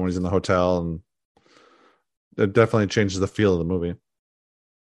when he's in the hotel. And it definitely changes the feel of the movie.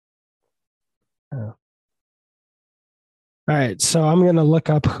 Oh. All right. So I'm going to look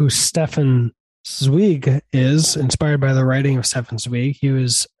up who Stefan Zweig is, inspired by the writing of Stefan Zweig. He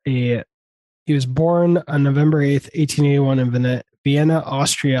was born on November 8th, 1881 in Vienna,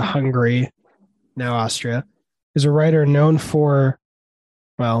 Austria, Hungary, now Austria. Is a writer known for,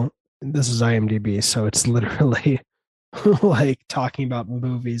 well, this is IMDb, so it's literally like talking about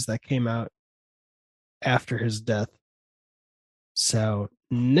movies that came out after his death. So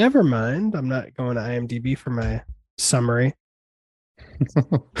never mind. I'm not going to IMDb for my summary.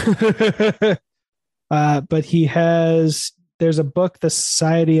 But there's a book, The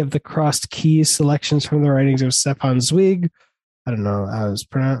Society of the Crossed Keys, selections from the writings of Stefan Zweig. I don't know how it's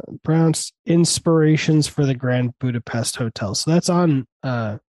pronounced. Inspirations for the Grand Budapest Hotel. So that's on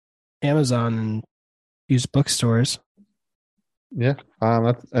Amazon and used bookstores. Yeah,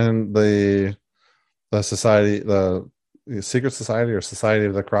 and the society, the Secret Society or Society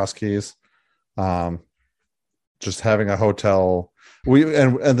of the Cross Keys, just having a hotel.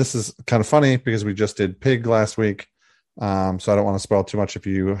 And this is kind of funny because we just did Pig last week. So I don't want to spoil too much if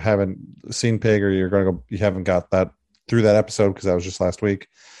you haven't seen Pig or you haven't got that through that episode because that was just last week.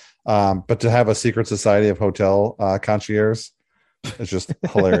 But to have a secret society of hotel concierge is just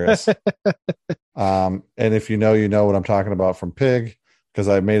hilarious. And if you know what I'm talking about from Pig, because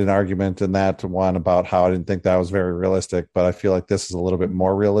I made an argument in that one about how I didn't think that was very realistic, but I feel like this is a little bit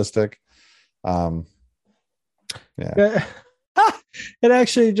more realistic. Yeah. It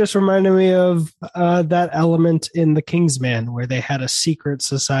actually just reminded me of that element in The Kingsman where they had a secret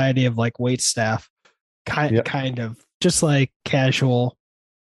society of like wait staff, kind of just like casual.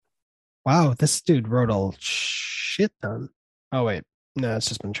 Wow, this dude wrote a shit ton. Oh wait, no, it's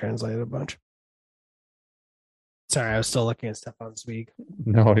just been translated a bunch. Sorry, I was still looking at Stefan Zweig.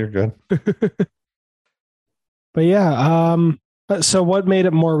 No, you're good. But yeah, so what made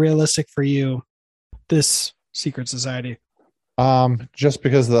it more realistic for you, this secret society? Just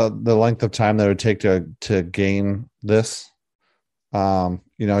because the length of time that it would take to gain this, to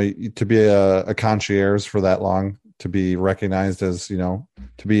be a concierge for that long, to be recognized as, to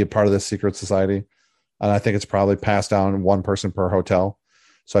be a part of this secret society. And I think it's probably passed down one person per hotel.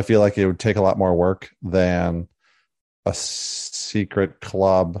 So I feel like it would take a lot more work than a secret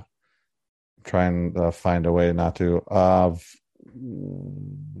club trying to find a way not to of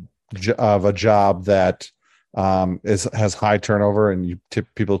a job that has high turnover, and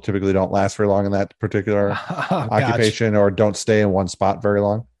people typically don't last very long in that particular Oh, gotcha. occupation, or don't stay in one spot very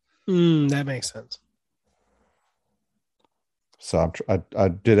long. That makes sense. So I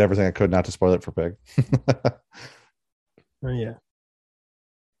did everything I could not to spoil it for Pig. Oh, yeah.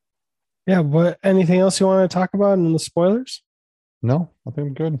 Yeah. What? Anything else you want to talk about in the spoilers? No, I think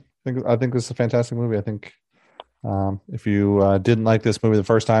I'm good. I think this is a fantastic movie. I think if you didn't like this movie the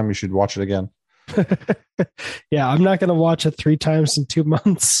first time, you should watch it again. Yeah, I'm not going to watch it 3 times in 2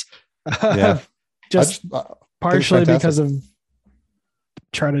 months. Yeah, Just I think it's partially fantastic. because of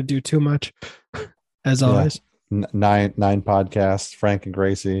trying to do too much, as Yeah, always. nine podcasts. Frank and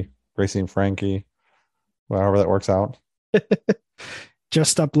Gracie, Gracie and Frankie, however that works out.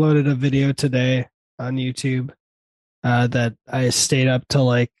 Just uploaded a video today on YouTube that I stayed up till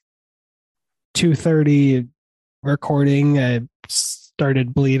like 2:30 recording. I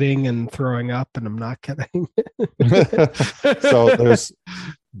started bleeding and throwing up, and I'm not kidding. So there's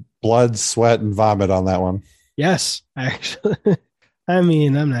blood, sweat, and vomit on that one. Yes, actually. I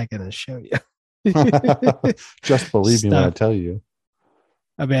mean, I'm not going to show you. Just believe me when I Stuff. tell you.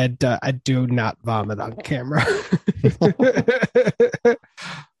 I mean, I do not vomit on camera.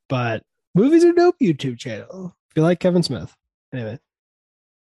 But movies are dope YouTube channel. If you like Kevin Smith. Anyway.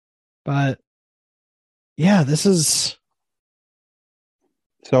 But yeah, this is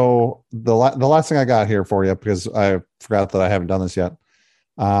So the last thing I got here for you, because I forgot that I haven't done this yet.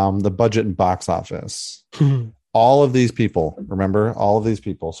 The budget and box office. All of these people, remember all of these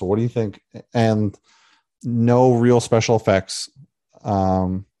people. So what do you think? And no real special effects.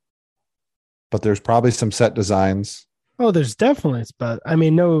 But there's probably some set designs. oh, there's definitely, but I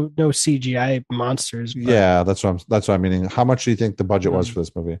mean, no CGI monsters, but Yeah, that's what I'm meaning. How much do you think the budget was um, for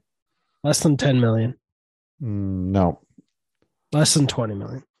this movie? less than 10 million, No. less than 20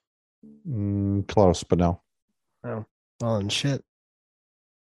 million. Close, but no. Oh, well, and shit.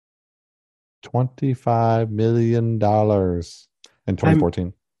 $25 million in I'm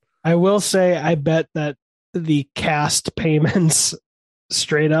 2014. I will say I bet that the cast payments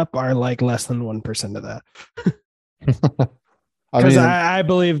straight up are like less than 1% of that. I Because mean, I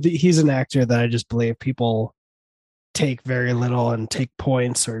believe that he's an actor that I just believe people take very little and take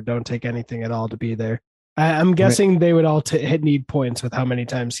points or don't take anything at all to be there. I'm I mean, guessing they would all need points with how many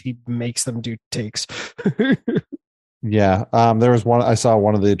times he makes them do takes. yeah. There was one. I saw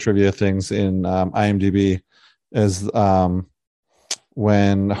one of the trivia things in IMDb is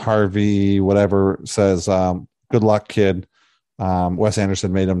when Harvey whatever says, "Good luck, kid." Wes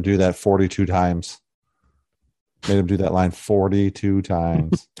Anderson made him do that 42 times. Made him do that line 42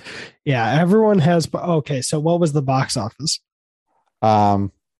 times. Yeah, everyone has. Okay, so what was the box office?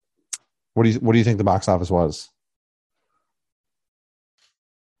 Um, what do you think the box office was?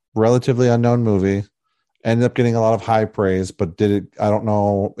 Relatively unknown movie. Ended up getting a lot of high praise, but did it? I don't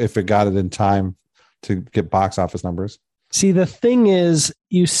know if it got it in time to get box office numbers. See, the thing is,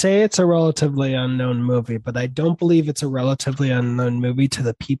 you say it's a relatively unknown movie, but I don't believe it's a relatively unknown movie to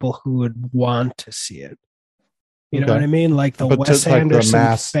the people who would want to see it. You know what Okay, I mean? Like the but to Wes like the Anderson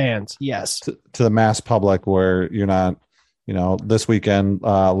mass fans. Yes. to the mass public, where you're not, this weekend,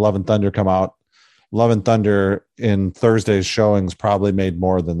 Love and Thunder come out. Love and Thunder in Thursday's showings probably made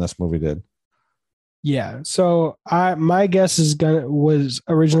more than this movie did. Yeah. So my guess was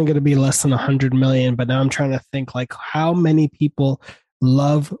originally gonna be less than 100 million, but now I'm trying to think like how many people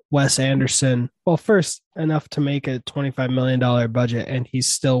love Wes Anderson. Well, first enough to make a $25 million budget, and he's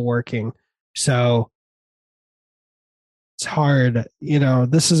still working. So it's hard.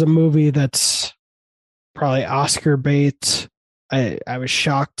 This is a movie that's probably Oscar bait. I was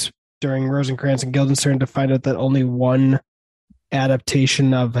shocked during Rosencrantz and Guildenstern to find out that only one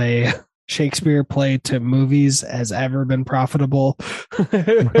adaptation of a Shakespeare play to movies has ever been profitable.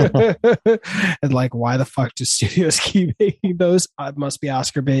 And like, why the fuck do studios keep making those? It must be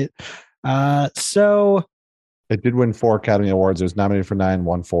Oscar bait. So It did win 4 Academy Awards. It was nominated for 9,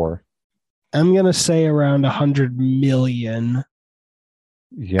 won 4. I'm gonna say around 100 million.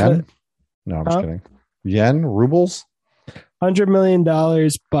 Yen? No, I'm just Huh? kidding. Yen? Rubles? $100 million,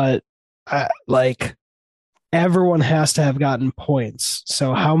 but like everyone has to have gotten points.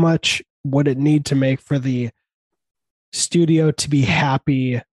 So how much would it need to make for the studio to be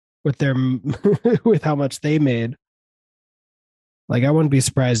happy with their with how much they made? Like I wouldn't be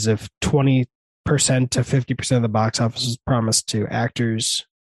surprised if 20% to 50% of the box office is promised to actors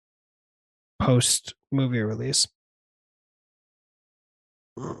post movie release.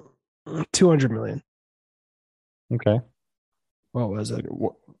 200 million. Okay. What was it?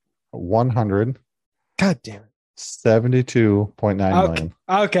 172.9 God damn it. million.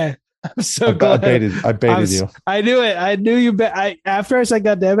 Okay. I'm so I glad. baited you. I knew it. I knew you. After I said,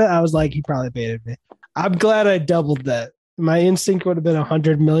 "God damn it," I was like, "He probably baited me." I'm glad I doubled that. My instinct would have been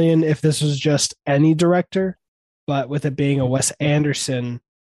 100 million if this was just any director, but with it being a Wes Anderson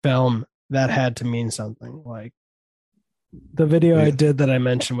film, that had to mean something. Like the video I did that I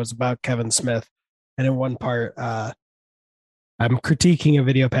mentioned was about Kevin Smith, and in one part, I'm critiquing a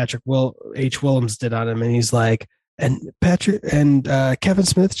video Patrick H. Willems did on him, and he's like, and Patrick and Kevin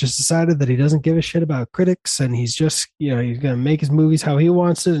Smith just decided that he doesn't give a shit about critics, and he's just, he's gonna make his movies how he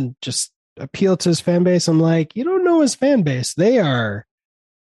wants it and just appeal to his fan base. I'm like, you don't know his fan base; they are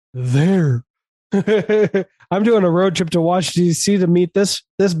there. I'm doing a road trip to Washington D.C. to meet this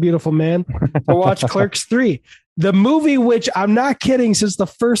beautiful man to watch Clerks 3, the movie which I'm not kidding. Since the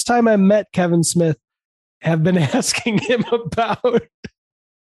first time I met Kevin Smith, have been asking him about,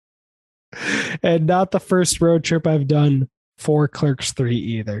 and not the first road trip I've done for Clerks 3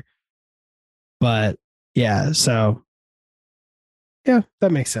 either. But yeah, so yeah,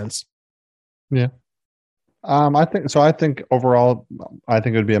 that makes sense. Yeah. I think overall, I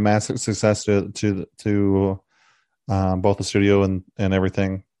think it would be a massive success to both the studio and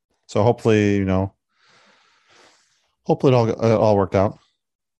everything. So hopefully, hopefully it all worked out.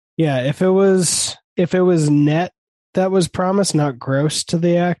 Yeah, if it was net that was promised, not gross to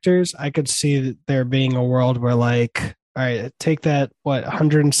the actors, I could see there being a world where, like, all right, take that,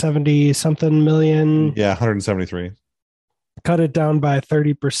 170 something million. Yeah, 173. Cut it down by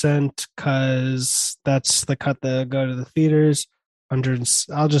 30% because that's the cut that go to the theaters. I'll just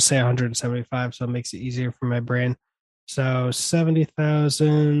say 175, so it makes it easier for my brain. So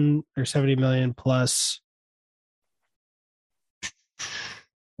 70,000 or 70 million plus.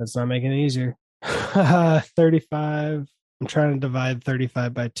 That's not making it easier. 35. I'm trying to divide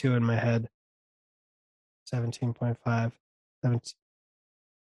 35 by 2 in my head. 17.5. 17.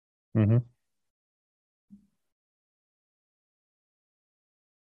 Mm-hmm.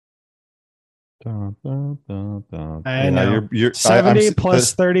 I know. You're 70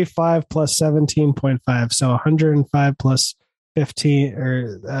 plus 35 plus 17.5. So 105 plus 15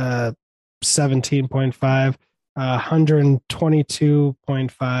 or 17.5.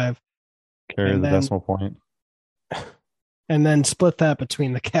 122.5. Carry the decimal point. And then split that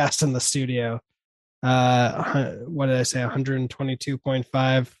between the cast and the studio. What did I say?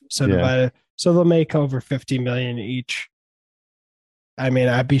 122.5. So divided. So they'll make over 50 million each. I mean,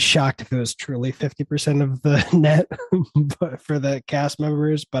 I'd be shocked if it was truly 50% of the net for the cast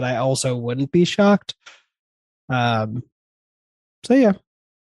members, but I also wouldn't be shocked. So yeah,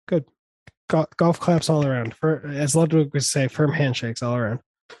 good. Golf claps all around. As Ludwig would say, firm handshakes all around.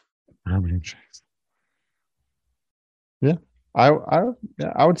 Firm handshakes. Yeah, I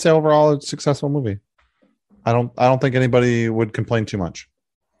would say overall it's a successful movie. I don't think anybody would complain too much.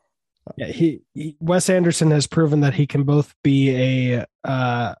 Yeah, Wes Anderson has proven that he can both be a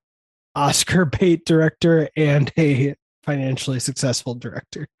Oscar bait director and a financially successful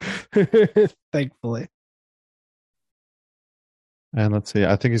director. Thankfully. And let's see,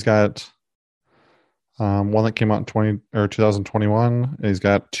 I think he's got one that came out in 2021. He's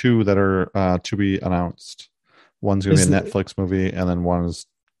got 2 that are to be announced. One's going to be a Netflix movie, and then one is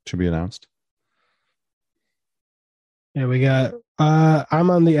to be announced. Yeah, we got. I'm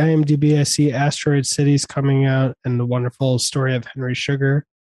on the IMDb. I see Asteroid City's coming out, and The Wonderful Story of Henry Sugar.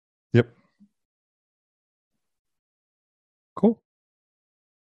 Yep. Cool.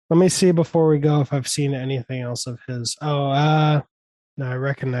 Let me see before we go if I've seen anything else of his. No, I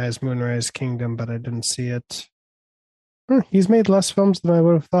recognize Moonrise Kingdom, but I didn't see it. He's made less films than I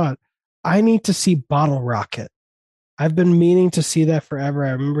would have thought. I need to see Bottle Rocket. I've been meaning to see that forever. I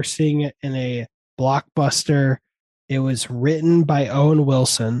remember seeing it in a Blockbuster. It was written by Owen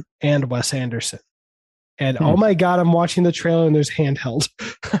Wilson and Wes Anderson. And oh my God, I'm watching the trailer and there's handheld.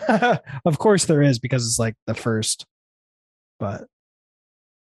 Of course there is, because it's like the first. But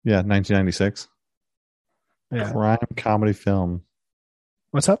yeah, 1996. Yeah. Crime comedy film.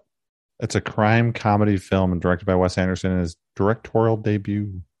 What's up? It's a crime comedy film and directed by Wes Anderson in his directorial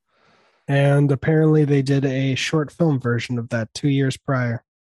debut. And apparently they did a short film version of that 2 years prior.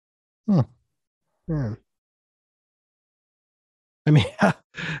 Huh. Yeah. I mean,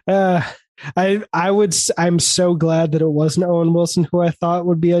 I'm so glad that it wasn't Owen Wilson, who I thought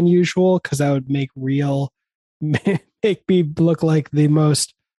would be unusual, because that would make me look like the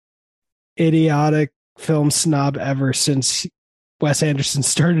most idiotic film snob ever since Wes Anderson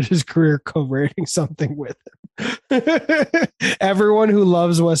started his career co-writing something with him. Everyone who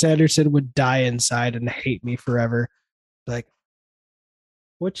loves Wes Anderson would die inside and hate me forever. Like,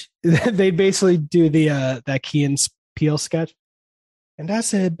 which they basically do the that Key and Peele sketch. And I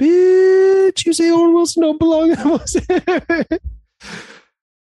said, bitch, you say Owen Wilson don't belong in the movie.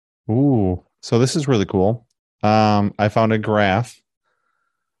 Ooh, so this is really cool. I found a graph.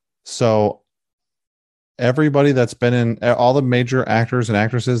 So everybody that's been in all the major actors and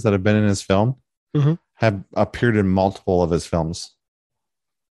actresses that have been in his film Mhm. have appeared in multiple of his films.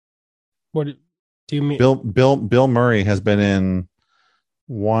 What do you mean? Bill Murray has been in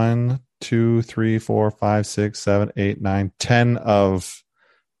 1, 2, 3, 4, 5, 6, 7, 8, 9, 10 of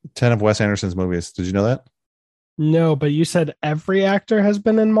Wes Anderson's movies. Did you know that? No, but you said every actor has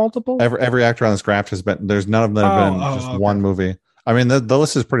been in multiple? Every actor on this graph has been. There's none of them that have been in just okay. one movie. I mean, the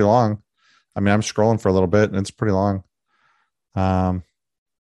list is pretty long. I mean, I'm scrolling for a little bit, and it's pretty long.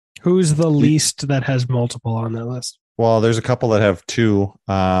 Who's the least that has multiple on that list? Well, there's a couple that have two.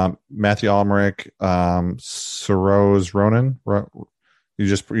 Matthew Almeric, Saoirse Ronan. You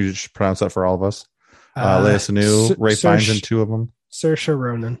just pronounce that for all of us. Lea Sanu, Ray Fiennes in two of them. Saoirse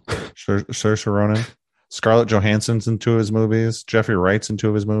Ronan. Saoirse Ronan. Scarlett Johansson's in two of his movies. Jeffrey Wright's in two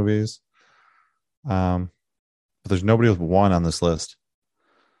of his movies. But there's nobody with one on this list.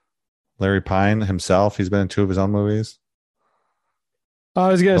 Larry Pine himself, he's been in two of his own movies. I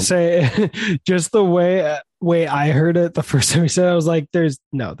was gonna say, just the way I heard it the first time he said it, I was like, there's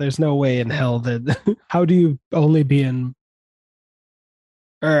no way in hell that how do you only be in,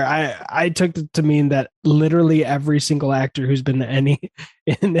 or I took it to mean that literally every single actor who's been in any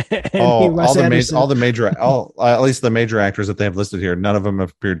all the major at least the major actors that they have listed here, none of them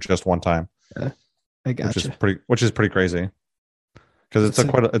have appeared just one time. I got which is pretty crazy because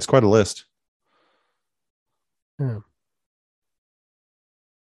it's quite a list. Yeah.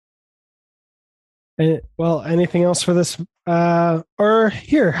 Well, anything else for this? Or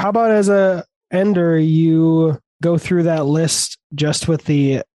here, how about as a ender, you go through that list just with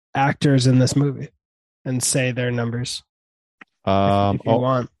the actors in this movie and say their numbers. If you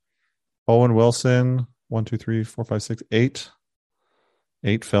want. Owen Wilson, 1, 2, 3, 4, 5, 6, 8.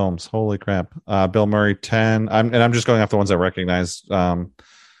 8 films. Holy crap. Bill Murray, 10. I'm just going off the ones I recognize. Jason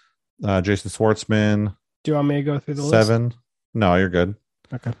Schwartzman. Do you want me to go through the 7. list? No, you're good.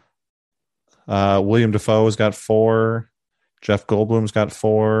 Okay. William Dafoe's got 4. Jeff Goldblum's got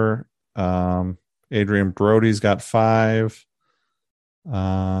 4. Adrian Brody's got 5.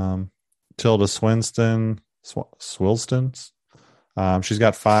 Tilda Swinton. Swilston. She's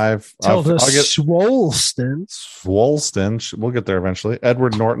got 5. Tilda Swolston. We'll get there eventually.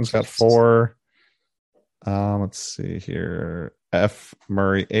 Edward Norton's got 4. Let's see here. F.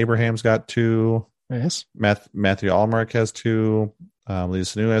 Murray Abraham's got 2. Yes. Matthew Almeric has 2. Lea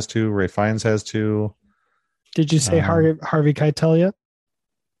Sanu has 2. Ray Fiennes has 2. Did you say Harvey Keitel yet?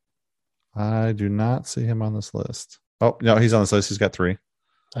 I do not see him on this list. Oh, no, he's on this list. He's got 3.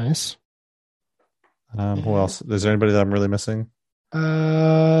 Nice. Who else? Is there anybody that I'm really missing?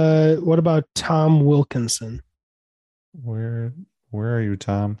 What about Tom Wilkinson? Where are you,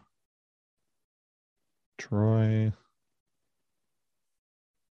 Tom? Troy.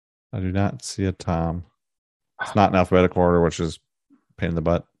 I do not see a Tom. It's not in alphabetical order, which is a pain in the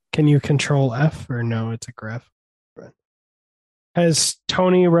butt. Can you control F or no? It's a graph. Has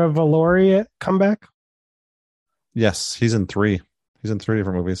Tony Revolori come back? Yes, he's in 3. He's in 3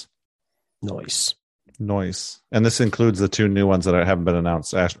 different movies. Nice. And this includes the 2 new ones that haven't been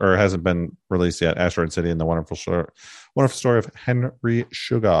announced or hasn't been released yet: Asteroid City and The Wonderful Story of Henry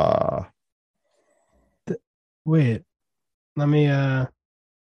Sugar. Wait, let me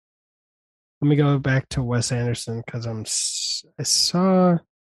go back to Wes Anderson because I saw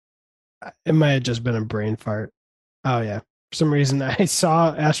it might have just been a brain fart. Oh yeah, for some reason I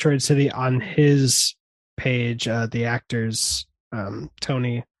saw Asteroid City on his page, the actors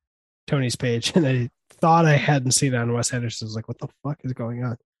Tony's page, and I thought I hadn't seen it on Wes Anderson. I was like, what the fuck is going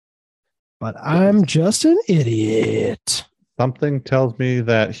on? But I'm just an idiot. Something tells me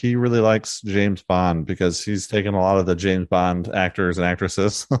that he really likes James Bond because he's taken a lot of the James Bond actors and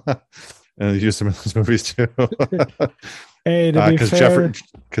actresses and used them in those movies too. Hey, to be fair,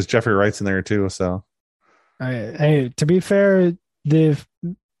 because Jeffrey Wright's in there too. So, hey, to be fair, those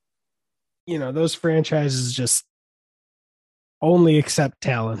franchises just only accept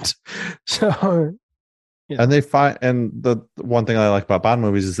talent. So, and the one thing I like about Bond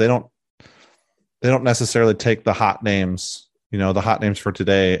movies is they don't necessarily take the hot names, the hot names for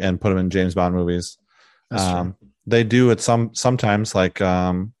today, and put them in James Bond movies. They do it sometimes, like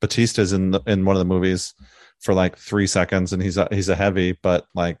Batista's in one of the movies for like 3 seconds, and he's a heavy, but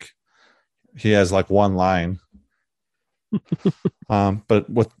like he has like one line. But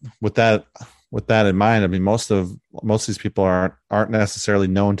with that in mind, I mean, most of these people aren't necessarily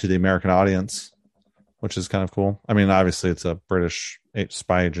known to the American audience. which is kind of cool. I mean, obviously it's a British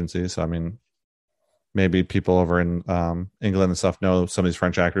spy agency, so I mean, maybe people over in England and stuff know some of these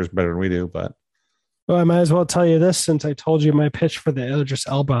French actors better than we do. But Well, I might as well tell you this since I told you my pitch for the Idris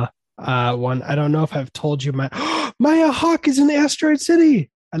Elba one. I don't know if I've told you my Maya Hawke is in Asteroid City.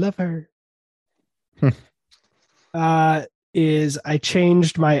 I love her. Is I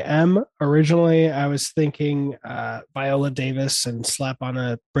changed my M. Originally, I was thinking Viola Davis and slap on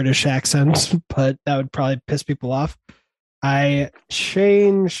a British accent, but that would probably piss people off. I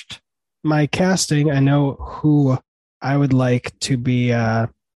changed my casting. I know who I would like to be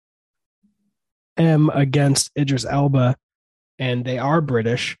M against Idris Elba, and they are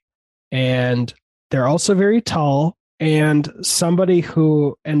British, and they're also very tall, and somebody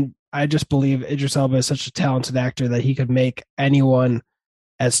who, and I just believe Idris Elba is such a talented actor that he could make anyone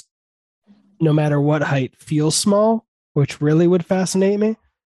as no matter what height feel small, which really would fascinate me.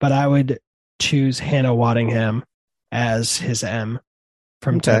 But I would choose Hannah Waddingham as his M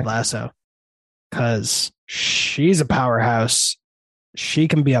from Ted Lasso because she's a powerhouse. She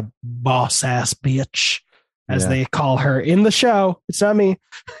can be a boss ass bitch, as they call her in the show. It's not me.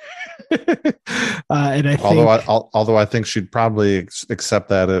 And I think, although I think she'd probably accept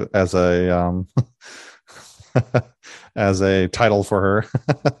that as a as a title for her.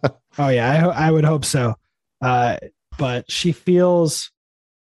 Oh yeah, I would hope so. But she feels,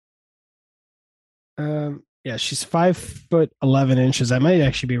 yeah, she's 5'11". I might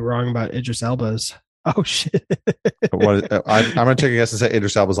actually be wrong about Idris Elba's. Oh shit! I'm gonna take a guess and say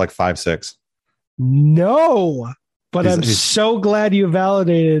Idris Elba's like 5'6". No. But I'm so glad you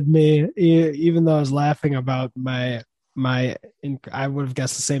validated me, even though I was laughing about my. I would have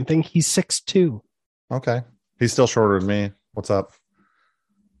guessed the same thing. He's 6'2". Okay, he's still shorter than me. What's up?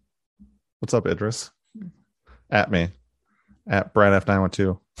 What's up, Idris? At me, at Brad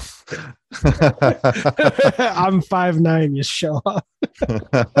F912. I'm 5'9". You show up,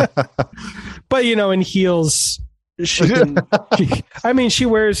 but in heels. She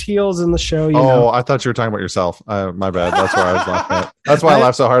wears heels in the show. You know? I thought you were talking about yourself. My bad. That's why I was laughing at. That's why I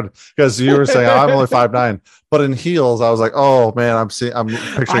laughed so hard because you were saying I'm only 5'9", but in heels, I was like, oh man, I'm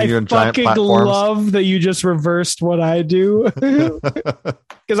picturing you in giant platforms. I love that you just reversed what I do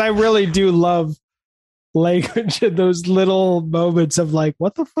because I really do love language and those little moments of like,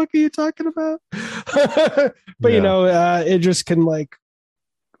 what the fuck are you talking about? But Idris can like.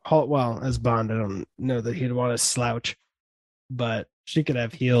 Well, as Bond, I don't know that he'd want to slouch, but she could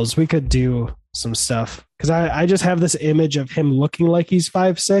have heels. We could do some stuff because I just have this image of him looking like he's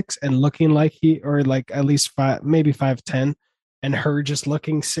 5'6" and looking like or like at least 5, maybe 5'10", and her just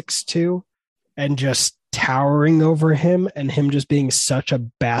looking 6'2" and just towering over him, and him just being such a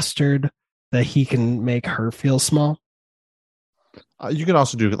bastard that he can make her feel small. You can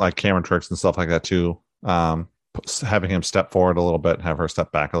also do like camera tricks and stuff like that too. Having him step forward a little bit and have her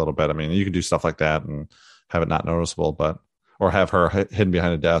step back a little bit. I mean, you can do stuff like that and have it not noticeable, or have her hidden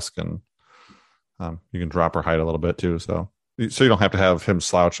behind a desk, and you can drop her height a little bit too. So you don't have to have him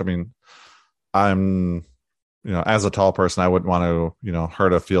slouch. I mean, I'm, as a tall person, I wouldn't want to, her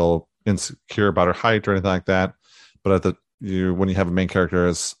to feel insecure about her height or anything like that. But when you have a main character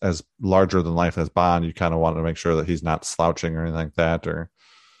as larger than life as Bond, you kind of want to make sure that he's not slouching or anything like that, or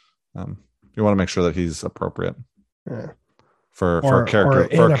you want to make sure that he's appropriate for a character.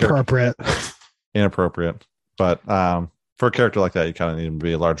 Or inappropriate. Inappropriate. But for a character like that, you kind of need him to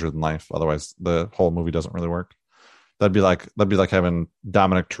be larger than life. Otherwise, the whole movie doesn't really work. That'd be like having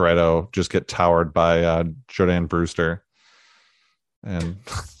Dominic Toretto just get towered by Jordana Brewster, and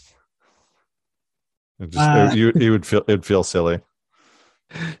it'd feel silly.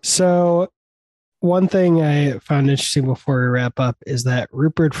 So. One thing I found interesting before we wrap up is that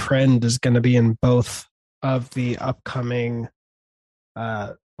Rupert Friend is going to be in both of the upcoming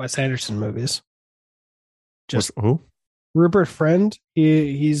Wes Anderson movies. Just who? Rupert Friend.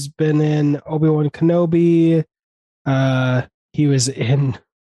 He's been in Obi-Wan Kenobi. He was in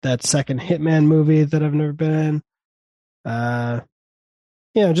that second Hitman movie that I've never been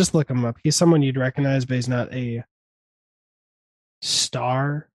in. Just look him up. He's someone you'd recognize, but he's not a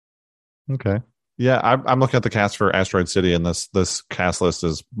star. Okay. Yeah, I'm looking at the cast for Asteroid City, and this cast list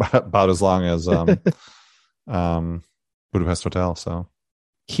is about as long as Budapest Hotel. So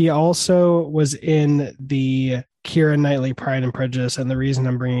he also was in the Keira Knightley Pride and Prejudice, and the reason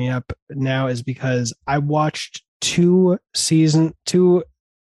I'm bringing it up now is because I watched two and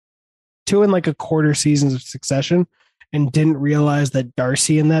like a quarter seasons of Succession, and didn't realize that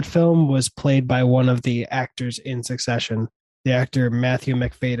Darcy in that film was played by one of the actors in Succession, the actor Matthew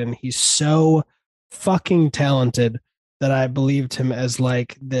McFadden. He's so fucking talented that I believed him as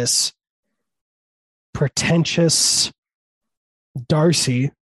like this pretentious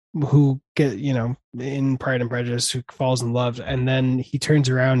Darcy who in Pride and Prejudice, who falls in love, and then he turns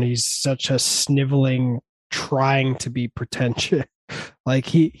around and he's such a sniveling, trying to be pretentious. Like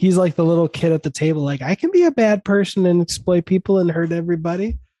he's like the little kid at the table, like, I can be a bad person and exploit people and hurt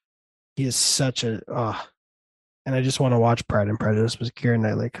everybody. He is such a and I just want to watch Pride and Prejudice with Keira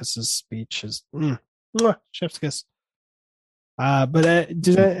Knightley because his speech is chef's kiss. But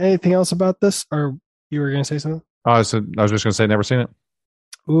anything else about this, or you were going to say something? Oh, I was just going to say, never seen it.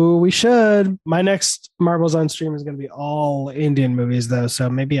 Ooh, we should. My next Marbles on Stream is going to be all Indian movies, though, so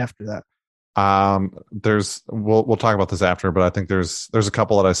maybe after that. We'll talk about this after, but I think there's a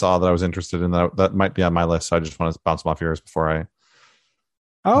couple that I saw that I was interested in that might be on my list. So I just want to bounce them off yours before I.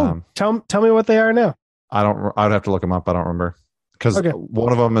 Tell me what they are now. I'd have to look them up. I don't remember because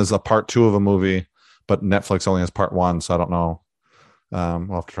one of them is a part 2 of a movie, but Netflix only has part 1, so I don't know.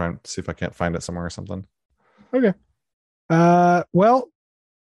 We'll have to try and see if I can't find it somewhere or something. Okay. Well,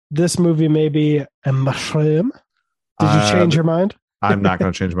 this movie may be a mushroom. Did you change your mind? I'm not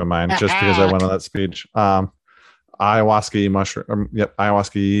going to change my mind just because I went on that speech. Ayahuasca mushroom. Yep,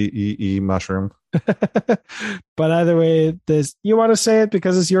 ayahuasca mushroom. But either way, you want to say it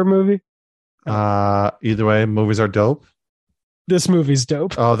because it's your movie? Either way, movies are dope. This movie's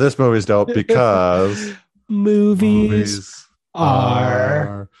dope. Oh, this movie's dope because movies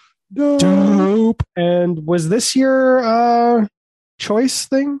are dope. And was this your choice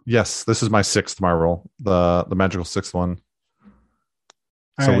thing? Yes, this is my 6th Marvel, the magical 6th one.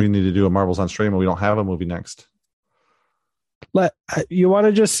 So we need to do a Marbles on Stream, and we don't have a movie next. You want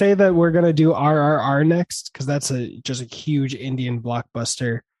to just say that we're going to do RRR next? Because that's just a huge Indian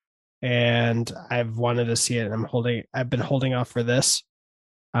blockbuster, and I've wanted to see it. And I've been holding off for this.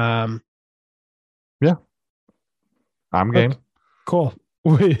 Yeah, I'm game. Okay, cool.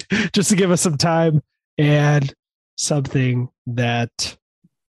 Just to give us some time and something that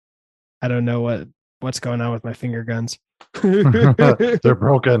I don't know what's going on with my finger guns. They're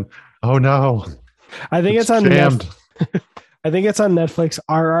broken. Oh no! I think it's on Netflix. I think it's on Netflix.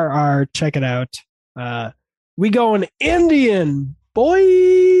 RRR. Check it out. We going Indian, boy.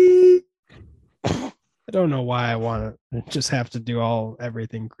 I don't know why I want to just have to do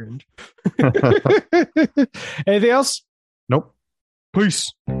everything cringe. Anything else? Nope.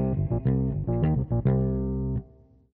 Peace.